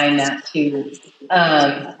combine that too.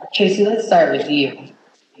 Tracey, let's start with you.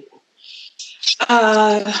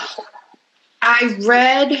 I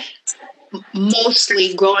read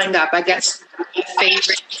mostly growing up. I guess my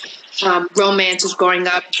favorite romances growing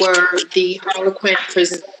up were the Harlequin,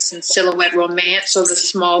 Prisoners, and Silhouette romance, so the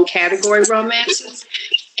small category romances.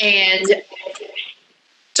 And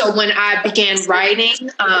so when I began writing,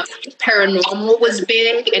 paranormal was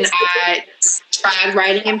big, and I tried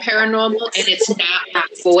writing in paranormal, and it's not my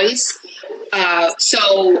voice.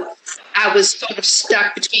 So I was sort of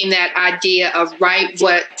stuck between that idea of write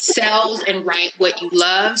what sells and write what you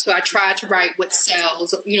love. So I tried to write what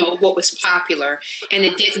sells, what was popular, and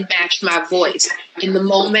it didn't match my voice. In the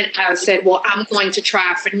moment I said, well, I'm going to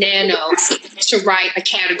try for Nano to write a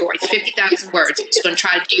category, 50,000 words. I'm just going to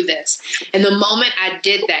try to do this. And the moment I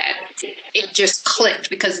did that, it just clicked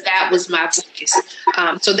because that was my voice.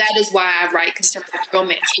 So that is why I write contemporary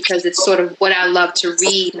romance, because it's sort of what I love to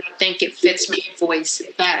read, and I think it fits my voice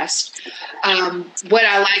best. The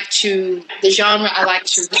genre I like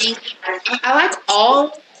to read, I like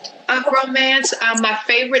all of romance. My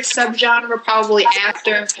favorite subgenre, probably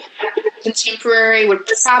after contemporary, would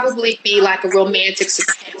probably be like a romantic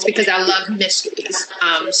suspense, because I love mysteries.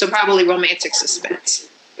 So probably romantic suspense.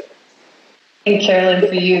 And Carolyn,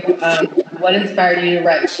 for you, what inspired you to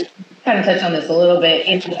write? Kind of touch on this a little bit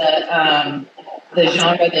into the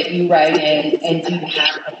genre that you write in, and do you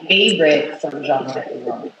have a favorite subgenre of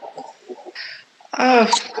romance? Well,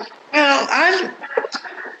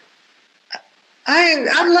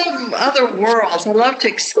 I love other worlds. I love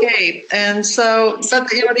to escape, and so, but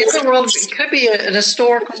the other world, it could be an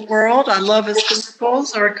historical world. I love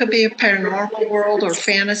historicals, or it could be a paranormal world or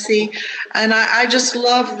fantasy, and I just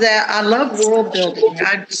love that. I love world building.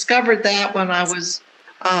 I discovered that when I was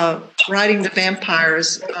writing the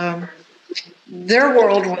vampires. Their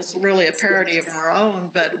world was really a parody of our own,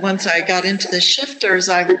 but once I got into the shifters,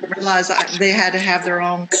 I realized they had to have their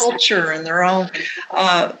own culture and their own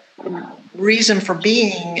reason for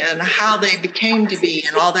being and how they became to be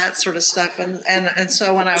and all that sort of stuff. And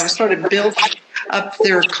so when I started building up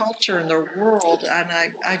their culture and their world, and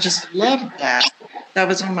I just loved that. That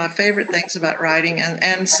was one of my favorite things about writing.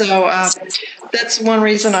 And so that's one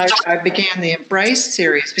reason I began the Embrace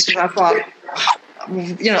series, because I thought,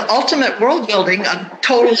 ultimate world building, a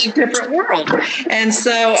totally different world. And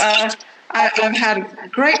so I've had a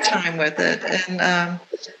great time with it. And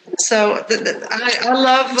so I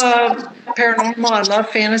love paranormal. I love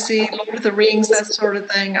fantasy, Lord of the Rings, that sort of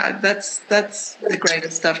thing. That's the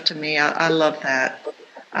greatest stuff to me. I love that.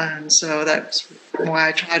 And so that's why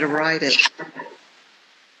I try to write it.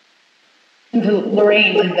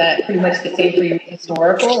 Lorraine, is that pretty much the same for you,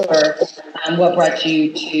 historical, or what brought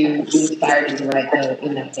you to be inspired to write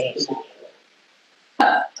in that vein?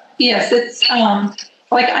 Yes, it's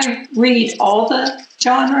like I read all the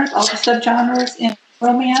genres, all the subgenres in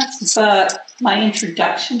romance, but my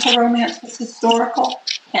introduction to romance was historical,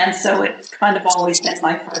 and so it's kind of always been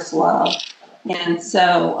my first love. And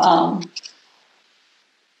so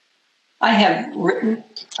I have written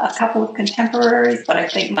a couple of contemporaries, but I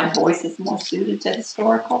think my voice is more suited to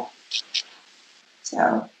historical.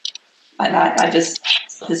 So I just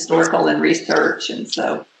historical and research, and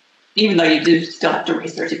so even though you do still have to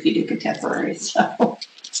research if you do contemporaries, so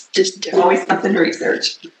there's always something to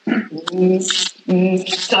research.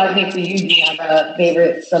 Todd, for you, do you have a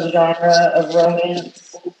favorite subgenre of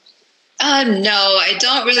romance? No, I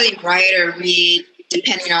don't really write or read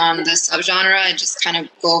depending on the subgenre. I just kind of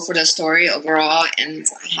go for the story overall, and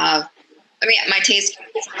my taste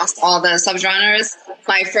across all the subgenres.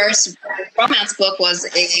 My first romance book was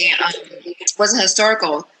a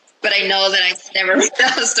historical, but I know that I never read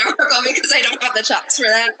a historical because I don't have the chops for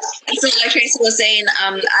that. And so, like Tracey was saying,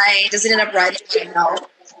 I just ended up writing what I know,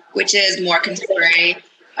 which is more contemporary.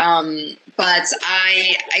 But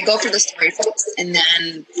I go for the story first and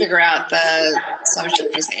then figure out the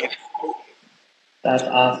subgenres later. That's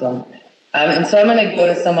awesome. And so I'm going to go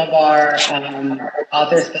to some of our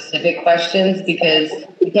author-specific questions because,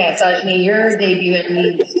 Sajni, your debut in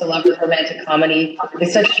Needs to Love with Romantic Comedy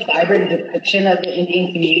is such a vibrant depiction of the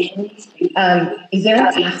Indian community. Is there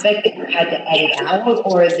an aspect that you had to edit out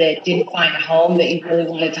or that didn't find a home that you really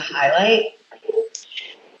wanted to highlight?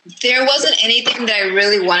 There wasn't anything that I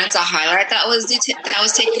really wanted to highlight that was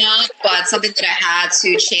taken out, but something that I had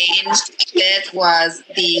to change a bit was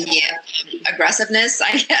the aggressiveness,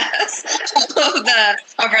 I guess, of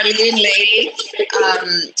our leading lady.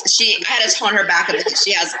 I had to tone her back a bit.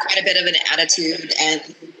 She has quite a bit of an attitude and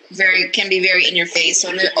can be very in your face. So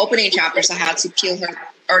in the opening chapters, I had to peel her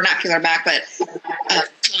or not peel her back, but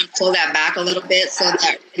pull that back a little bit so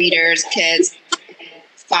that readers, kids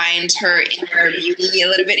find her inner beauty a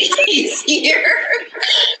little bit easier.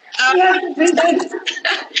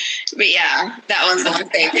 But yeah, that one's the one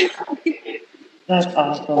thing. That's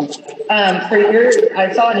awesome.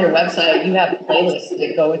 I saw on your website you have playlists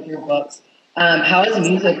that go with your books. How is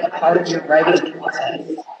music a part of your writing process?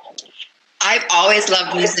 I've always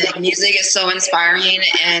loved music. Music is so inspiring,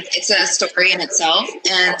 and it's a story in itself,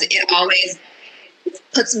 and it always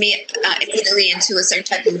puts me immediately into a certain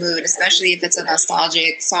type of mood, especially if it's a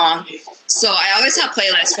nostalgic song. So I always have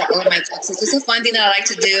playlists for all of my books. It's just a fun thing that I like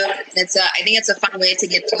to do. I think it's a fun way to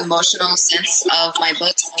get the emotional sense of my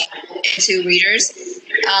books into readers.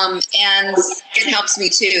 And it helps me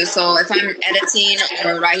too. So if I'm editing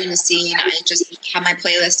or writing a scene, I just have my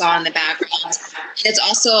playlist on in the background. And it's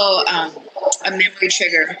also a memory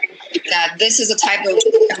trigger that this is a type of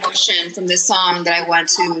emotion from this song that I want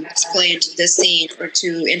to display into this scene or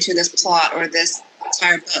into this plot or this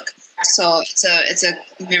entire book. So it's a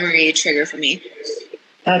memory trigger for me.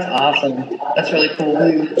 That's awesome. That's really cool.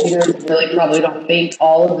 Readers really probably don't think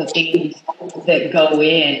all of the things that go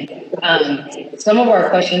in. Some of our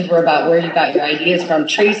questions were about where you got your ideas from.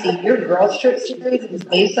 Tracey, your Girls Trip series is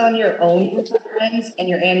based on your own group of friends and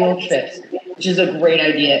your annual trips, which is a great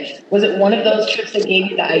idea. Was it one of those trips that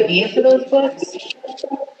gave you the idea for those books?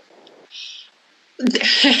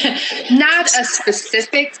 Not a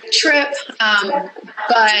specific trip,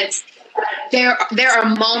 but there were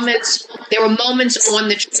moments on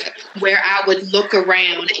the trip where I would look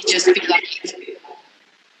around and just be like,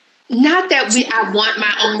 not that I want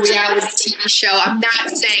my own reality TV show. I'm not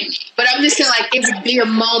saying, but I'm just saying, like, it would be a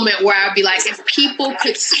moment where I'd be like, if people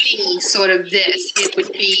could see sort of this, it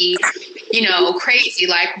would be, crazy.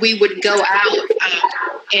 Like, we would go out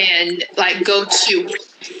and like go to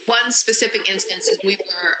one specific instance is we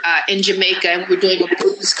were in Jamaica and we were doing a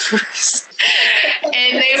blues cruise.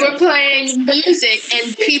 And they were playing music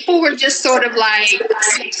and people were just sort of like,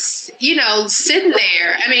 sitting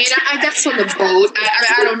there. I mean, I guess on the boat,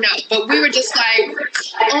 I don't know. But we were just like,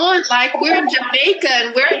 we're in Jamaica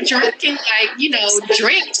and we're drinking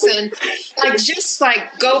drinks and just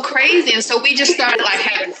go crazy. And so we just started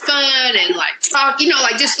having fun and talk,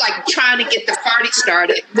 just trying to get the party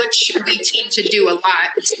started, which we tend to do a lot.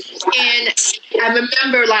 And I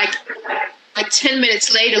remember 10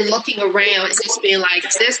 minutes later looking around and just being like,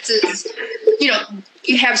 this is,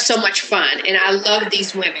 you have so much fun. And I love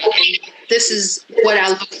these women. And this is what I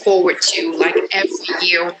look forward to, every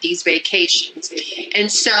year on these vacations.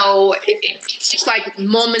 And so it's just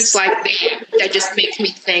moments like that just makes me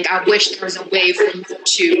think, I wish there was a way for me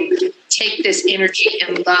to take this energy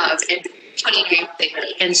and love and put it out there.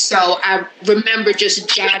 And so I remember just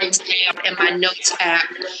jotting down in my notes app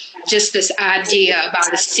just this idea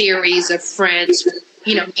about a series of friends who,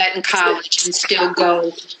 met in college and still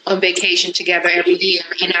go on vacation together every year.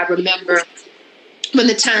 And I remember when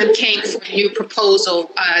the time came for a new proposal,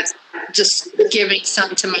 just giving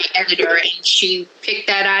some to my editor, and she picked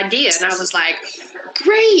that idea. And I was like,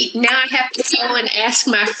 great, now I have to go and ask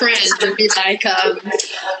my friends and be like,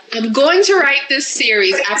 I'm going to write this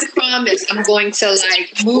series. I promise I'm going to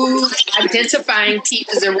move identifying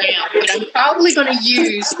pieces around, but I'm probably going to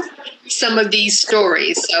use some of these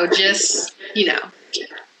stories. So just,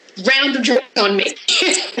 round of drinks on me.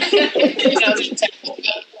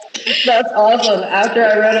 That's awesome. After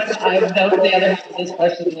I read it, that was the other half of this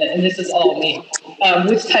question, and this is all me.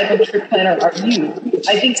 Which type of trip planner are you?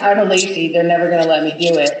 I think I'm a lazy. They're never going to let me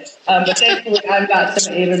do it. But thankfully, I've got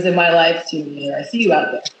some Avas in my life too. I see you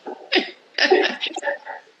out there.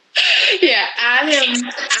 Yeah,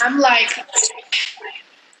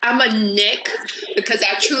 I'm a Nick, because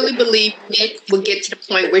I truly believe Nick would get to the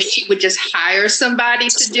point where she would just hire somebody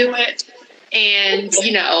to do it. And,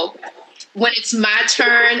 when it's my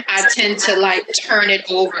turn, I tend to turn it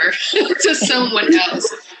over to someone else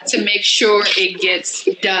to make sure it gets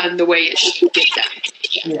done the way it should get done.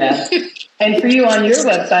 Yeah. And for you on your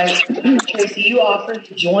website, Tracey, you offer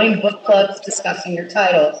to join book clubs discussing your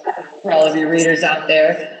titles for all of your readers out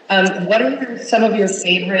there. What are some of your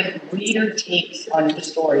favorite reader takes on your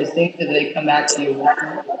stories? Things that they come back to you with?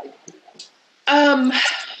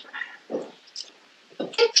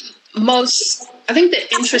 I think the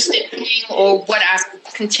interesting thing, or what I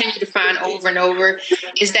continue to find over and over,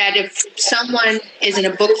 is that if someone is in a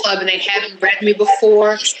book club and they haven't read me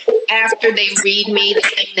before, after they read me, the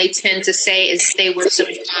thing they tend to say is they were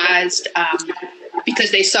surprised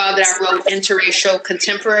because they saw that I wrote interracial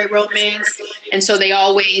contemporary romance. And so they're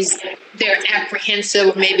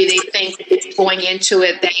apprehensive. Maybe they think going into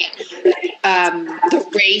it that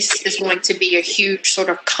the race is going to be a huge sort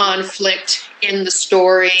of conflict in the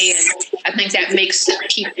story, and I think that makes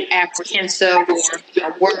people apprehensive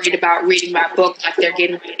or worried about reading my book, like they're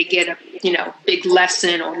getting ready to get a big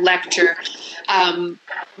lesson or lecture.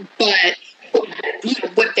 But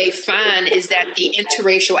what they find is that the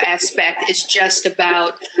interracial aspect is just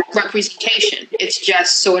about representation. It's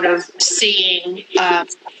just sort of seeing,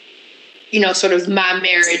 sort of my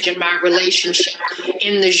marriage and my relationship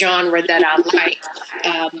in the genre that I like,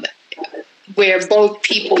 where both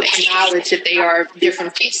people acknowledge that they are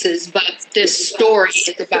different pieces, but this story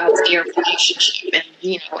is about their relationship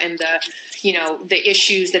and the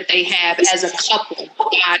issues that they have as a couple,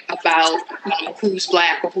 not about who's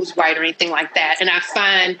black or who's white or anything like that. And I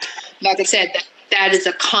find, like I said, that is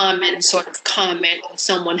a common sort of comment when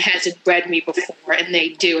someone hasn't read me before and they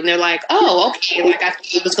do, and they're like, "Oh, okay, like I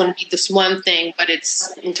thought it was going to be this one thing, but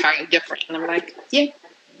it's entirely different." And I'm like, "Yeah,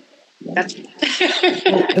 that's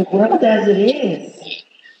the world as it is."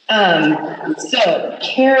 So,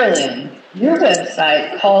 Carolyn, your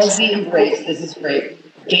website calls the embrace, this is great,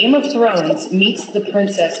 Game of Thrones meets the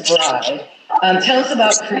Princess Bride. Tell us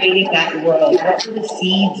about creating that world. What were the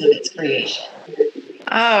seeds of its creation?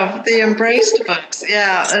 Oh, the Embraced books.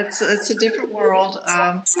 Yeah, it's a different world.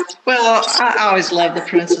 Well, I always loved The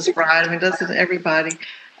Princess Bride. I mean, doesn't everybody?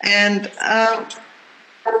 And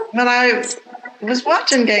when I was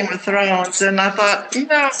watching Game of Thrones, and I thought,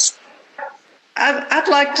 I'd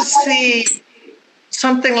like to see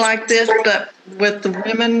something like this, but with the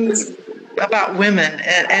women, about women,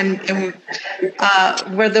 and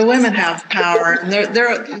where the women have power. And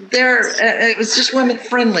it was just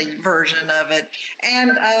women-friendly version of it.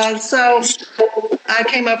 And so I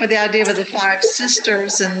came up with the idea of the 5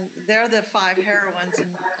 sisters, and they're the 5 heroines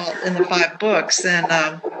in the 5 books.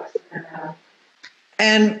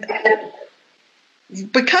 And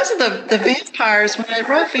because of the vampires, when I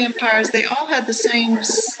wrote vampires, they all had the same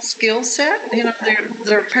skill set.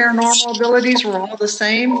 Their paranormal abilities were all the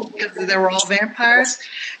same because they were all vampires.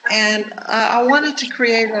 And I wanted to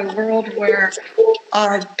create a world where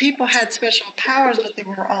people had special powers, but they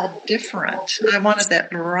were all different. I wanted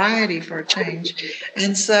that variety for a change.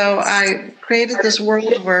 And so I created this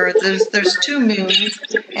world where there's 2 moons,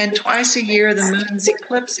 and twice a year the moons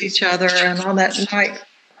eclipse each other, and on that night,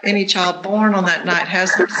 any child born on that night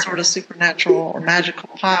has some sort of supernatural or magical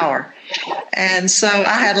power. And so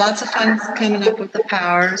I had lots of fun coming up with the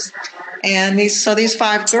powers. And these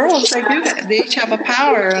 5 girls, they each have a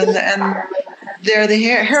power, and they're the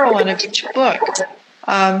heroine of each book.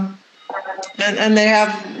 And they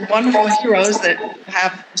have wonderful heroes that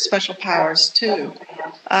have special powers too.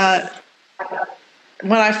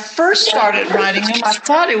 When I first started writing them, I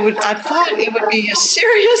thought it would be a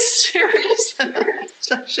serious.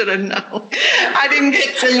 I should have known. I didn't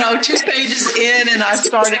get 2 pages in, and I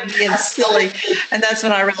started being silly, and that's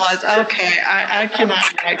when I realized, okay, I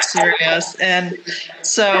cannot write serious. And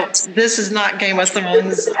so this is not Game of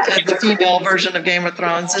Thrones, the female version of Game of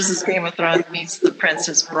Thrones. This is Game of Thrones meets The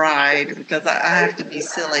Princess Bride, because I have to be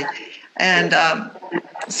silly. And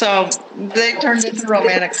so they turned into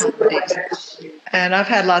romantic comedies. And I've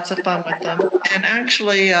had lots of fun with them. And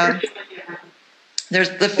actually, there's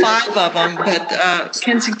the 5 of them, but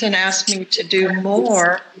Kensington asked me to do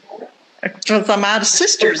more because I'm out of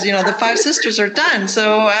sisters. The 5 sisters are done.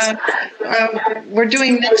 So we're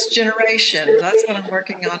doing Next Generation. That's what I'm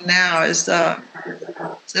working on now.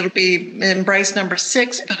 It'll be Embrace number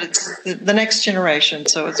 6, but it's the Next Generation.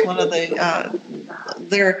 So it's one of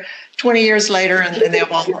they're 20 years later, and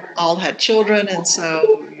they've all had children, and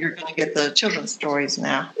so you're going to get the children's stories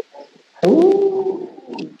now. Ooh.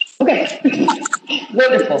 Okay.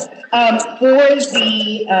 Wonderful. I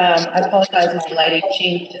apologize, my lighting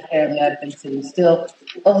changed. Apparently, I've been sitting still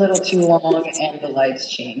a little too long, and the lights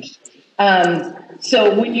changed.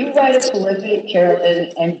 So when you write a prolific,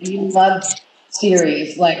 Carolyn, and beloved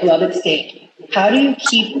series like Love at Stake, how do you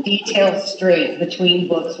keep details straight between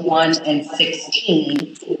books 1 and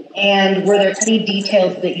 16? And were there any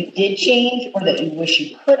details that you did change or that you wish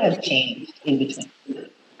you could have changed in between?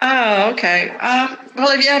 Oh, okay.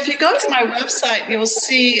 Well, if you go to my website, you'll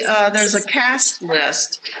see there's a cast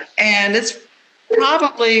list, and it's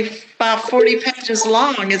probably about 40 pages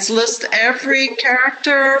long. It lists every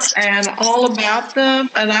character and all about them,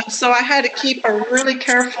 and so I had to keep a really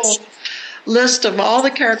careful list of all the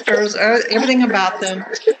characters, everything about them,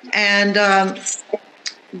 and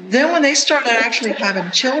then when they started actually having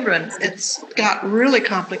children, it's got really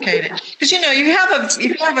complicated because you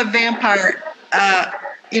have a vampire,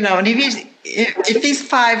 and if he's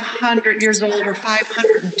 500 years old or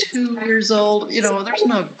 502 years old, there's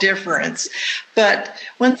no difference. But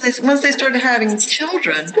once they started having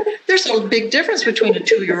children, there's a big difference between a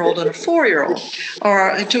 2-year-old and a 4-year-old, or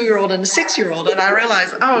a 2-year-old and a 6-year-old. And I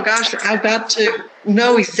realized, oh gosh, I've got to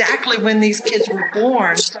know exactly when these kids were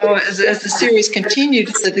born. So as the series continued,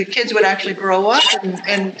 that the kids would actually grow up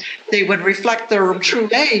and they would reflect their true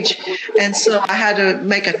age. And so I had to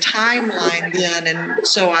make a timeline then, and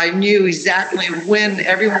so I knew exactly when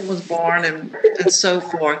everyone was born and so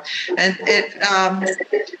forth. And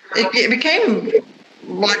it became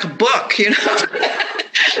like a book,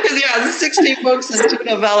 Because, the 16 books and 2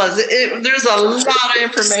 novellas, there's a lot of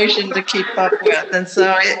information to keep up with. And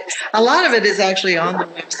so a lot of it is actually on the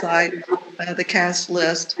website, the cast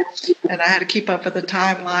list. And I had to keep up with the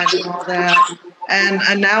timeline and all that.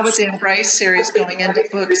 And now with the Embrace series going into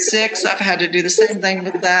book 6, I've had to do the same thing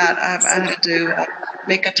with that. I've had to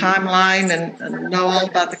make a timeline and know all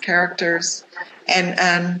about the characters.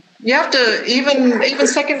 And you have to, even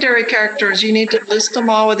secondary characters, you need to list them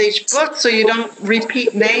all with each book so you don't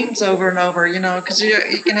repeat names over and over, because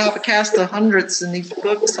you can have a cast of hundreds in these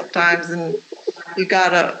books sometimes, and you got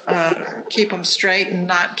to keep them straight and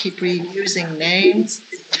not keep reusing names.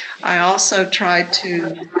 I also tried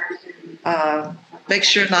to make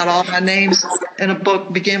sure not all my names in a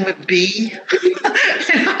book begin with B.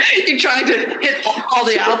 You're trying to hit all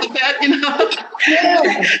the alphabet,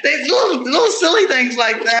 There's little silly things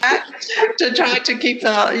like that to try to keep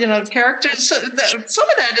the characters. So some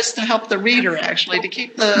of that is to help the reader, actually, to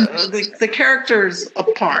keep the characters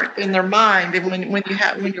apart in their mind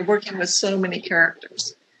when you're working with so many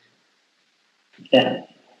characters. Yeah.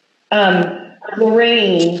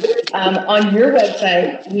 Lorraine, on your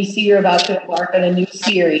website, we see you're about to embark on a new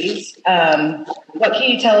series. What can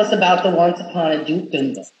you tell us about the Once Upon a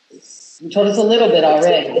Dukedom books? You told us a little bit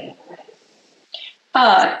already.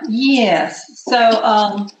 Yes.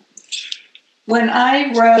 So when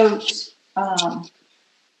I wrote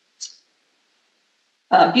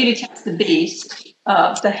Beauty Tempts the Beast,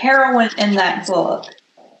 the heroine in that book,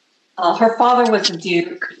 her father was a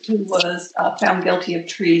duke who was found guilty of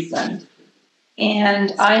treason.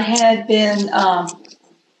 And I had been,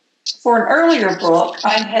 for an earlier book,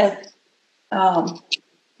 I had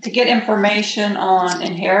to get information on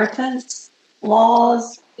inheritance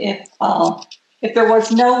laws. If there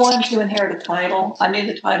was no one to inherit a title, I knew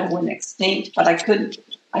the title went extinct, but I couldn't.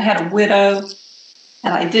 I had a widow,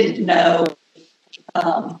 and I didn't know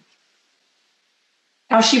how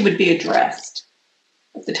she would be addressed.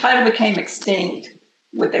 If the title became extinct,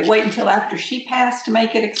 would they wait until after she passed to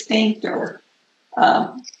make it extinct, or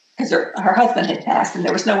because her husband had passed and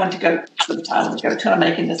there was no one to go for the title to go to? I'm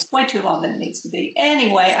making this way too long than it needs to be.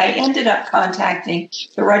 Anyway, I ended up contacting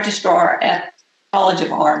the registrar at College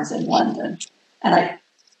of Arms in London, and I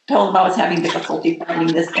told him I was having difficulty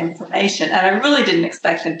finding this information, and I really didn't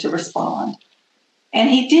expect him to respond. And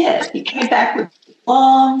he did. He came back with a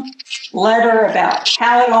long letter about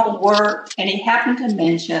how it all worked, and he happened to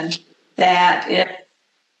mention that if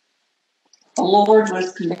a lord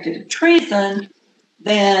was convicted of treason,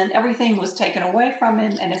 then everything was taken away from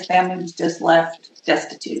him and his family was just left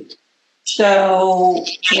destitute. So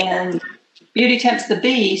in Beauty Tempts the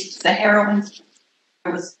Beast, the heroine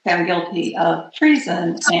was found guilty of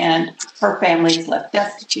treason and her family is left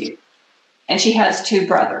destitute. And she has 2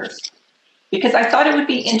 brothers. Because I thought it would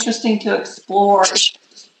be interesting to explore,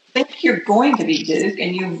 think you're going to be Duke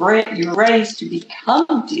and you're raised to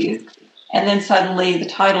become Duke, and then suddenly the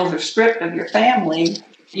titles are stripped of your family.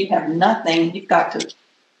 You have nothing.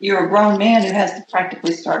 You're a grown man who has to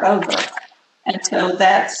practically start over. And so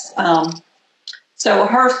that's,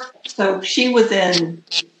 so she was in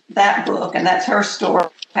that book, and that's her story,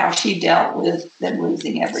 how she dealt with them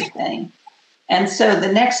losing everything. And so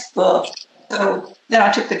the next book, so then I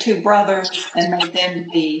took the 2 brothers and made them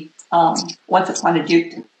be Once Upon a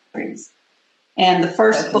Dukedom series. And the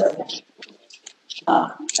first book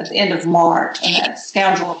at the end of March, and that's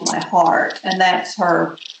Scoundrel of My Heart, and that's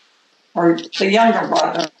the younger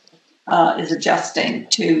brother is adjusting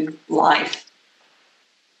to life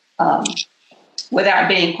without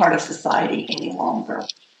being part of society any longer.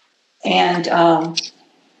 And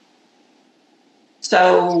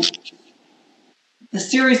so the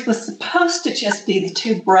series was supposed to just be the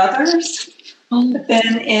 2 brothers, but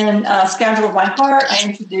then in Scoundrel of My Heart, I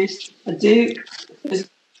introduced a Duke,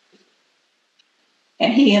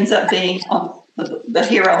 and he ends up being the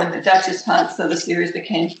hero in the Duchess Hunt, so the series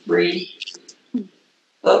became 3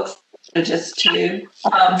 books, just 2.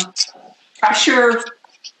 I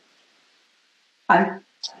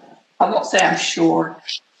won't say I'm sure,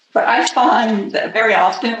 But I find that very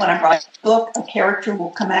often when I write a book, a character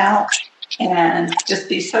will come out and just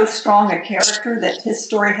be so strong a character that his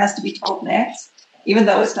story has to be told next, even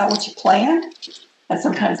though it's not what you planned. And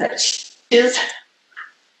sometimes that is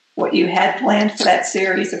what you had planned for that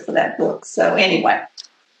series or for that book. So anyway,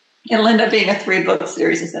 it'll end up being a 3-book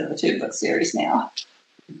series instead of a 2-book series now.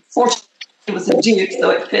 Fortunately, it was a Duke, so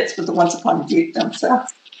it fits with the Once Upon a Dukedom. So.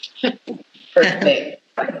 Perfect.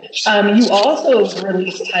 You also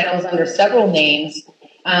release titles under several names.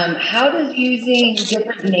 How does using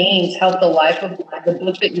different names help the life of the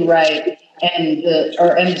book that you write and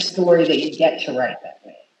the story that you get to write that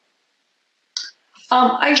way?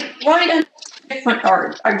 I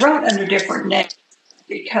wrote under different names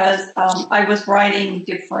because I was writing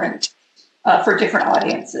different for different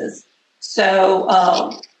audiences.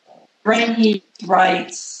 So Lorraine Heath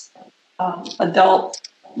writes adult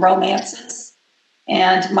romances,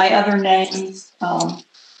 and my other names,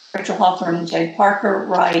 Rachel Hawthorne and Jay Parker,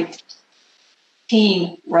 write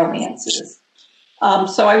teen romances.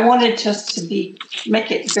 So I wanted just to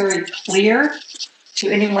make it very clear to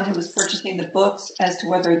anyone who was purchasing the books as to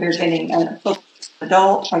whether they're getting a book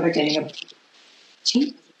adult or they're getting a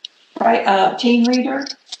teen, teen reader.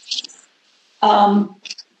 But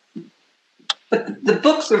the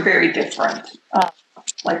books are very different.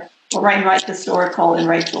 Like Lorraine writes historical and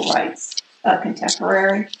Rachel writes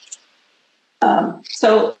contemporary.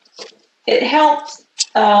 So it helps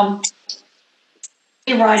me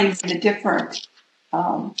writing for different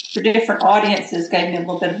audiences gave me a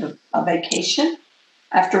little bit of a vacation.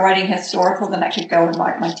 After writing historical, then I could go and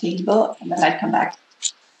write my teen book, and then I'd come back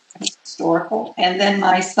to historical. And then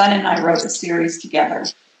my son and I wrote a series together,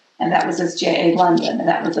 and that was as J.A. London, and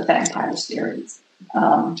that was a vampire series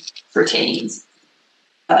for teens.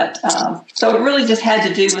 But so it really just had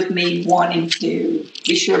to do with me wanting to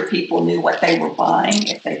be sure people knew what they were buying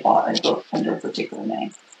if they bought a book under a particular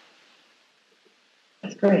name.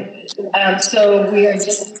 That's great. So we are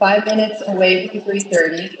just 5 minutes away from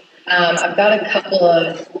 3:30. I've got a couple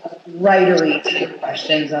of writery type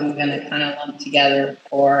questions I'm going to kind of lump together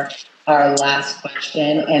for our last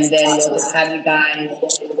question, and then we'll just have you guys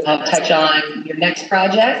touch on your next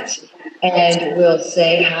project, and we'll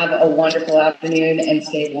say have a wonderful afternoon and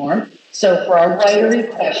stay warm. So for our writery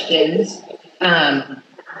questions,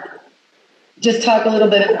 just talk a little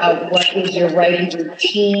bit about what is your writing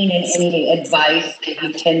routine and any advice that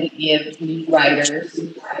you tend to give new writers.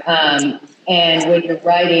 And when you're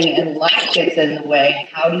writing and life gets in the way,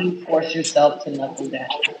 how do you force yourself to knuckle down?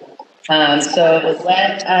 So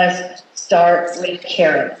let us start with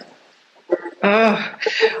Karen. Oh,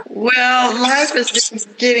 well, life has been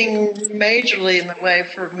getting majorly in the way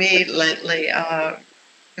for me lately. A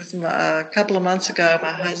couple of months ago,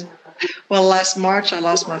 last March, I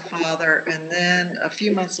lost my father, and then a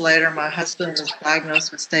few months later, my husband was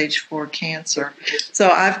diagnosed with stage 4 cancer. So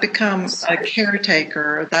I've become a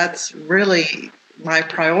caretaker. That's really my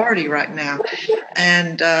priority right now.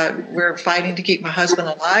 And we're fighting to keep my husband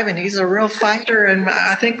alive, and he's a real fighter, and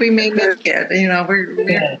I think we may make it. You know,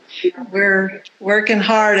 we're working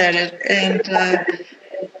hard at it. And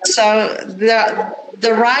so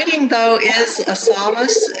the writing, though, is a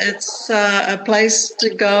solace. It's a place to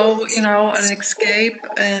go, an escape.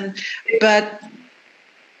 But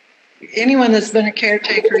anyone that's been a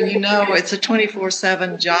caretaker, it's a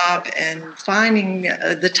 24/7 job, and finding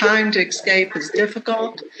the time to escape is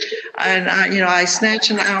difficult. And I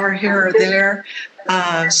snatch an hour here or there.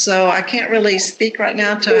 So I can't really speak right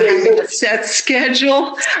now to having a set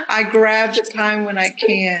schedule. I grab the time when I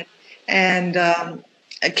can. And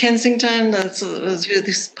Kensington,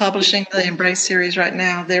 who's publishing the Embrace series right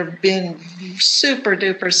now, they've been super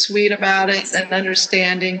duper sweet about it and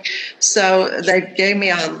understanding. So they gave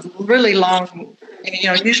me a really long,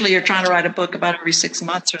 usually you're trying to write a book about every 6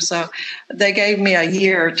 months or so. They gave me a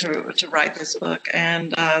year to write this book.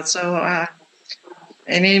 And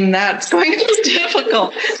and even that's going to be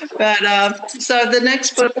difficult. But so the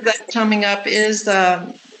next book that's coming up is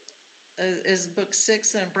book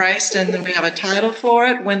 6, Embraced, and then we have a title for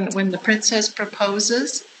it, When the Princess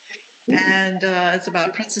Proposes. And it's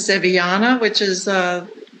about Princess Eviana, which is the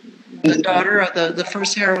daughter of the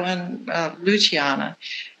first heroine, Luciana.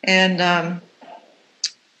 And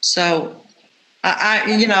so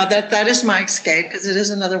that is my escape, because it is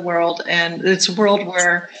another world, and it's a world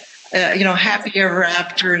where happy ever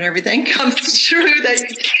after and everything comes true.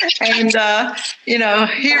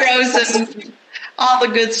 Heroes and all the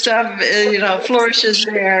good stuff, flourishes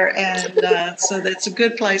there, and so that's a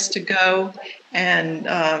good place to go and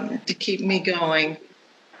to keep me going.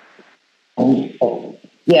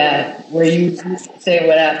 Yeah, where you say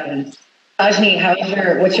what happens.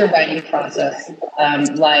 Ajni, what's your writing process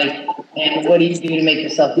like, and what do you do to make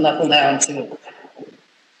yourself knuckle down to it?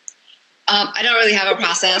 I don't really have a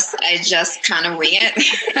process. I just kind of wing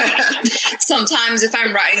it. Sometimes if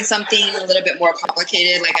I'm writing something a little bit more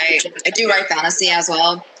complicated, like I do write fantasy as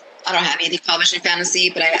well. I don't have anything published in fantasy,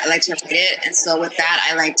 but I like to write it. And so with that,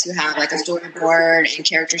 I like to have like a storyboard and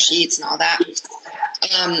character sheets and all that.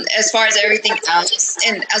 As far as everything else,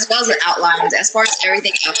 and as well as the outlines, as far as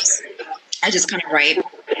everything else, I just kind of write.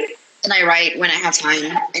 And I write when I have time.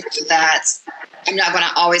 I know that I'm not going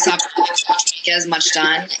to always have to get as much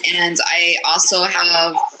done. And I also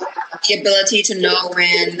have the ability to know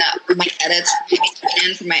when my edits may be coming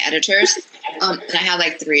in from my editors. And I have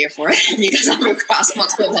like 3 or 4 because I'm across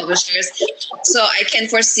multiple publishers. So I can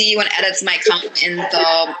foresee when edits might come, and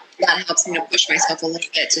so that helps me to push myself a little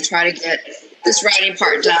bit to try to get this writing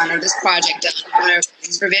part done or this project done or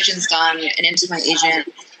these revisions done and into my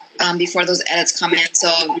agent before those edits come in.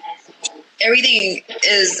 So everything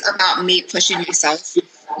is about me pushing myself.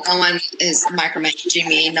 No one is micromanaging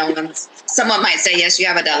me. Someone might say, yes, you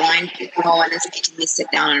have a deadline. No one is making me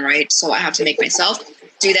sit down and write. So I have to make myself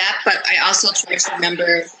do that. But I also try to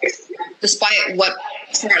remember, despite what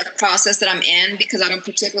part of the process that I'm in, because I don't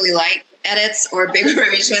particularly like edits or big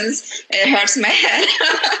revisions, it hurts my head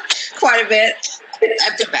quite a bit.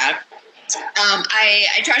 I feel bad.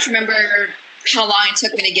 I try to remember how long it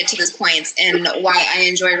took me to get to this point and why I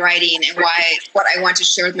enjoy writing and what I want to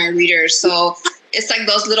share with my readers. So it's like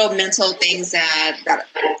those little mental things that I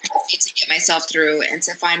need to get myself through and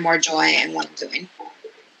to find more joy in what I'm doing.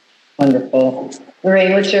 Wonderful.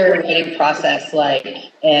 Lorraine, what's your writing process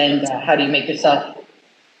like, and how do you make yourself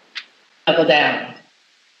knuckle down?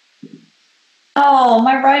 Oh,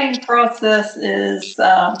 my writing process is,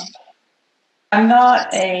 I'm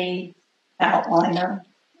not a outliner.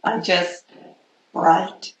 I just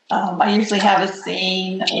write. I usually have a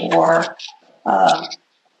scene or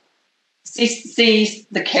see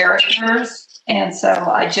the characters, and so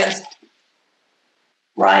I just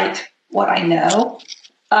write what I know,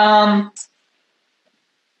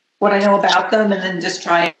 about them, and then just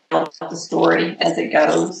try and tell the story as it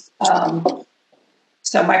goes.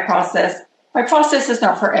 So my process is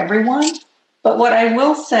not for everyone, but what I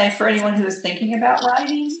will say for anyone who is thinking about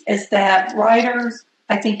writing is that writers,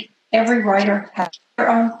 I think every writer has their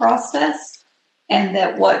own process, and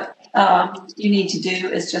that what you need to do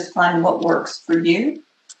is just find what works for you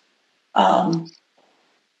as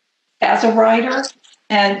a writer,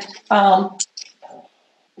 and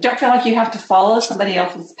don't feel like you have to follow somebody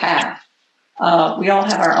else's path. We all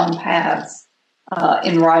have our own paths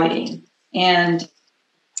in writing, and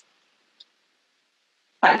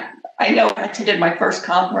I know I attended my first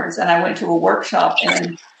conference, and I went to a workshop,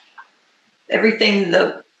 and everything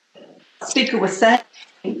the speaker was saying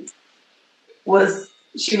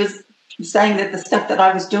she was saying that the stuff that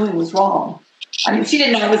I was doing was wrong. I mean, she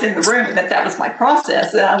didn't know I was in the room, that was my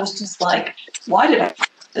process. And I was just like, why did I do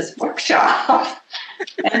this workshop?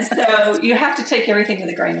 And so you have to take everything with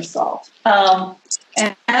a grain of salt.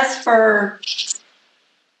 And as for,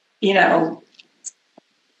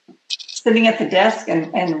 sitting at the desk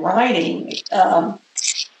and writing,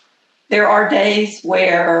 there are days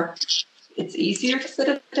where it's easier to sit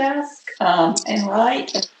at the desk and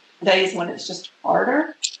write, and days when it's just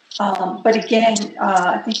harder. But again,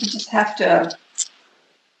 I think you just have to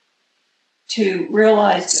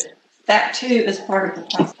realize that too is part of the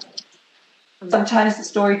process. Sometimes the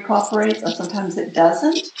story cooperates, or sometimes it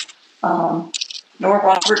doesn't. Nora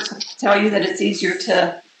Roberts will tell you that it's easier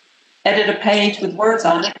to edit a page with words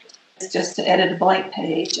on it than just to edit a blank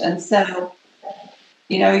page. And so,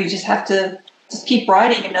 you just have to just keep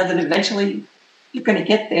writing and know that eventually you're going to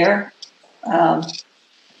get there.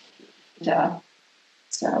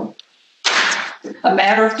 So, a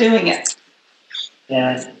matter of doing it.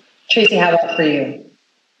 Yeah. Tracey, how about for you?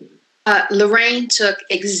 Lorraine took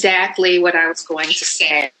exactly what I was going to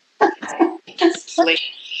say. I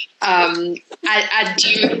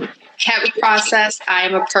do have a process. I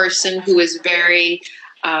am a person who is very,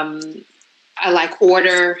 I like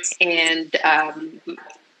order, and I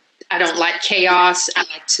don't like chaos. I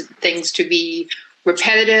like things to be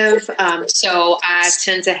repetitive. So I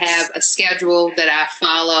tend to have a schedule that I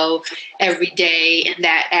follow every day, and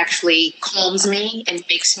that actually calms me and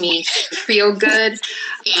makes me feel good.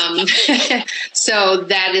 So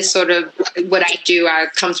that is sort of what I do. I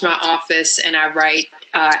come to my office and I write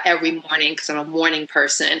every morning because I'm a morning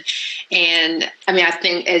person. And I mean, I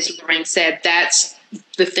think, as Lorraine said, that's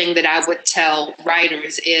the thing that I would tell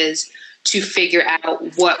writers is to figure out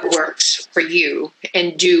what works for you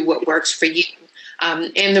and do what works for you.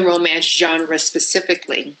 In the romance genre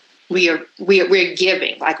specifically, we're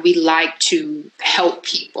giving, like we like to help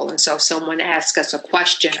people. And so if someone asks us a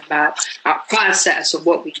question about our process or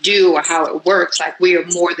what we do or how it works, like we are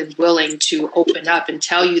more than willing to open up and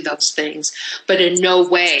tell you those things. But in no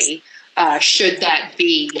way should that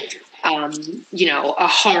be a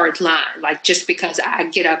hard line. Like just because I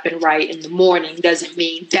get up and write in the morning doesn't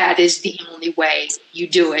mean that is the only way you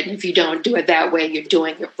do it. And if you don't do it that way, you're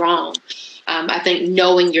doing it wrong. I think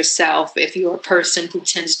knowing yourself, if you're a person who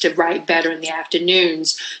tends to write better in the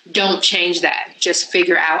afternoons, don't change that. Just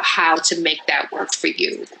figure out how to make that work for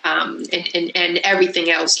you, and everything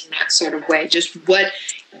else in that sort of way. Just what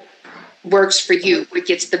works for you, what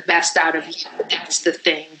gets the best out of you. That's the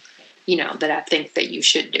thing, that I think that you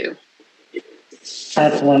should do.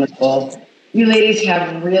 That's wonderful. You ladies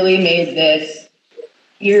have really made this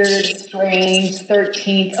weird, strange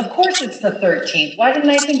 13th. Of course it's the 13th. Why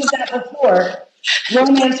didn't I think of that before?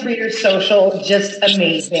 Romance Reader Social, just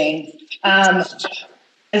amazing. As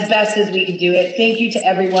best as we can do it. Thank you to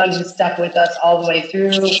everyone who stuck with us all the way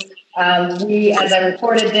through. We, as I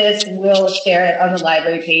recorded this, will share it on the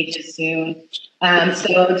library pages soon.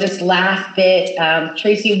 So just last bit,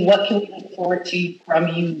 Tracey, what can we look forward to from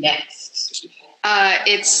you next?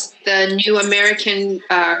 It's the new American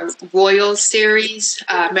American Royalty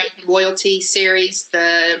series.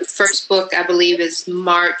 The first book, I believe, is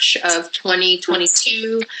March of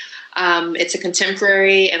 2022. It's a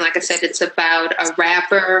contemporary, and like I said, it's about a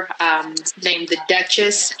rapper named the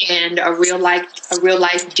Duchess and a real life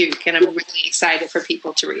Duke, and I'm really excited for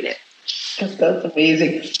people to read it. That's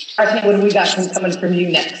amazing. Archie, what do we got coming from you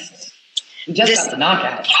next? We just got the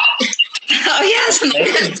knockout. Oh, yes.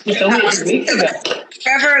 It's only 2 weeks ago.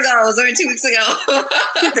 Forever ago. It was only 2 weeks ago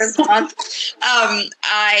this month.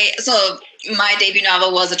 So my debut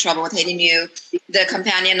novel was A Trouble with Hating You. The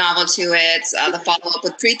companion novel to it, the follow-up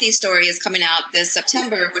with Preeti's story, is coming out this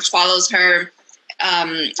September, which follows her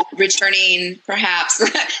returning, perhaps,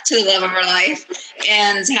 to the love of her life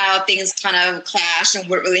and how things kind of clash and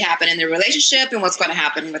what really happened in their relationship and what's going to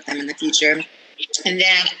happen with them in the future. And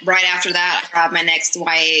then right after that, I have my next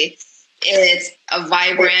YA. It's a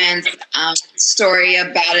vibrant story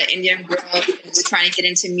about an Indian girl who's trying to get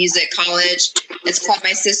into music college. It's called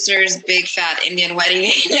My Sister's Big Fat Indian Wedding.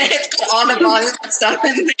 It's got all the Bollywood stuff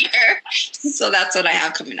in there. So that's what I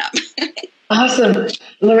have coming up. Awesome.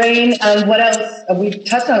 Lorraine, what else? We've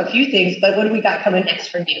touched on a few things, but what do we got coming next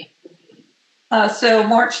from you? So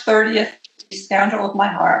March 30th, Scoundrel of My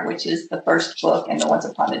Heart, which is the first book in the Once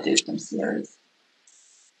Upon a Dukedom series.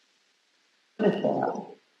 Wonderful.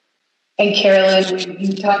 And Carolyn,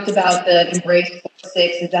 you talked about the Embrace 6.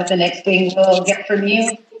 Is that the next thing we'll get from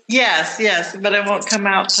you? Yes, but it won't come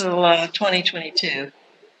out till 2022.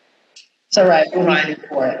 So right, we'll write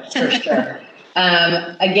for it, for sure.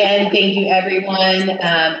 Again, thank you, everyone.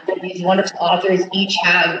 These wonderful authors each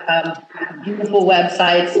have beautiful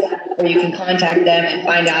websites where you can contact them and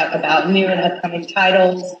find out about new and upcoming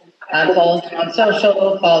titles. Follow them on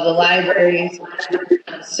social, follow the libraries.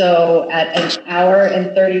 So at 1 hour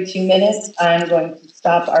and 32 minutes, I'm going to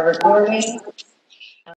stop our recording.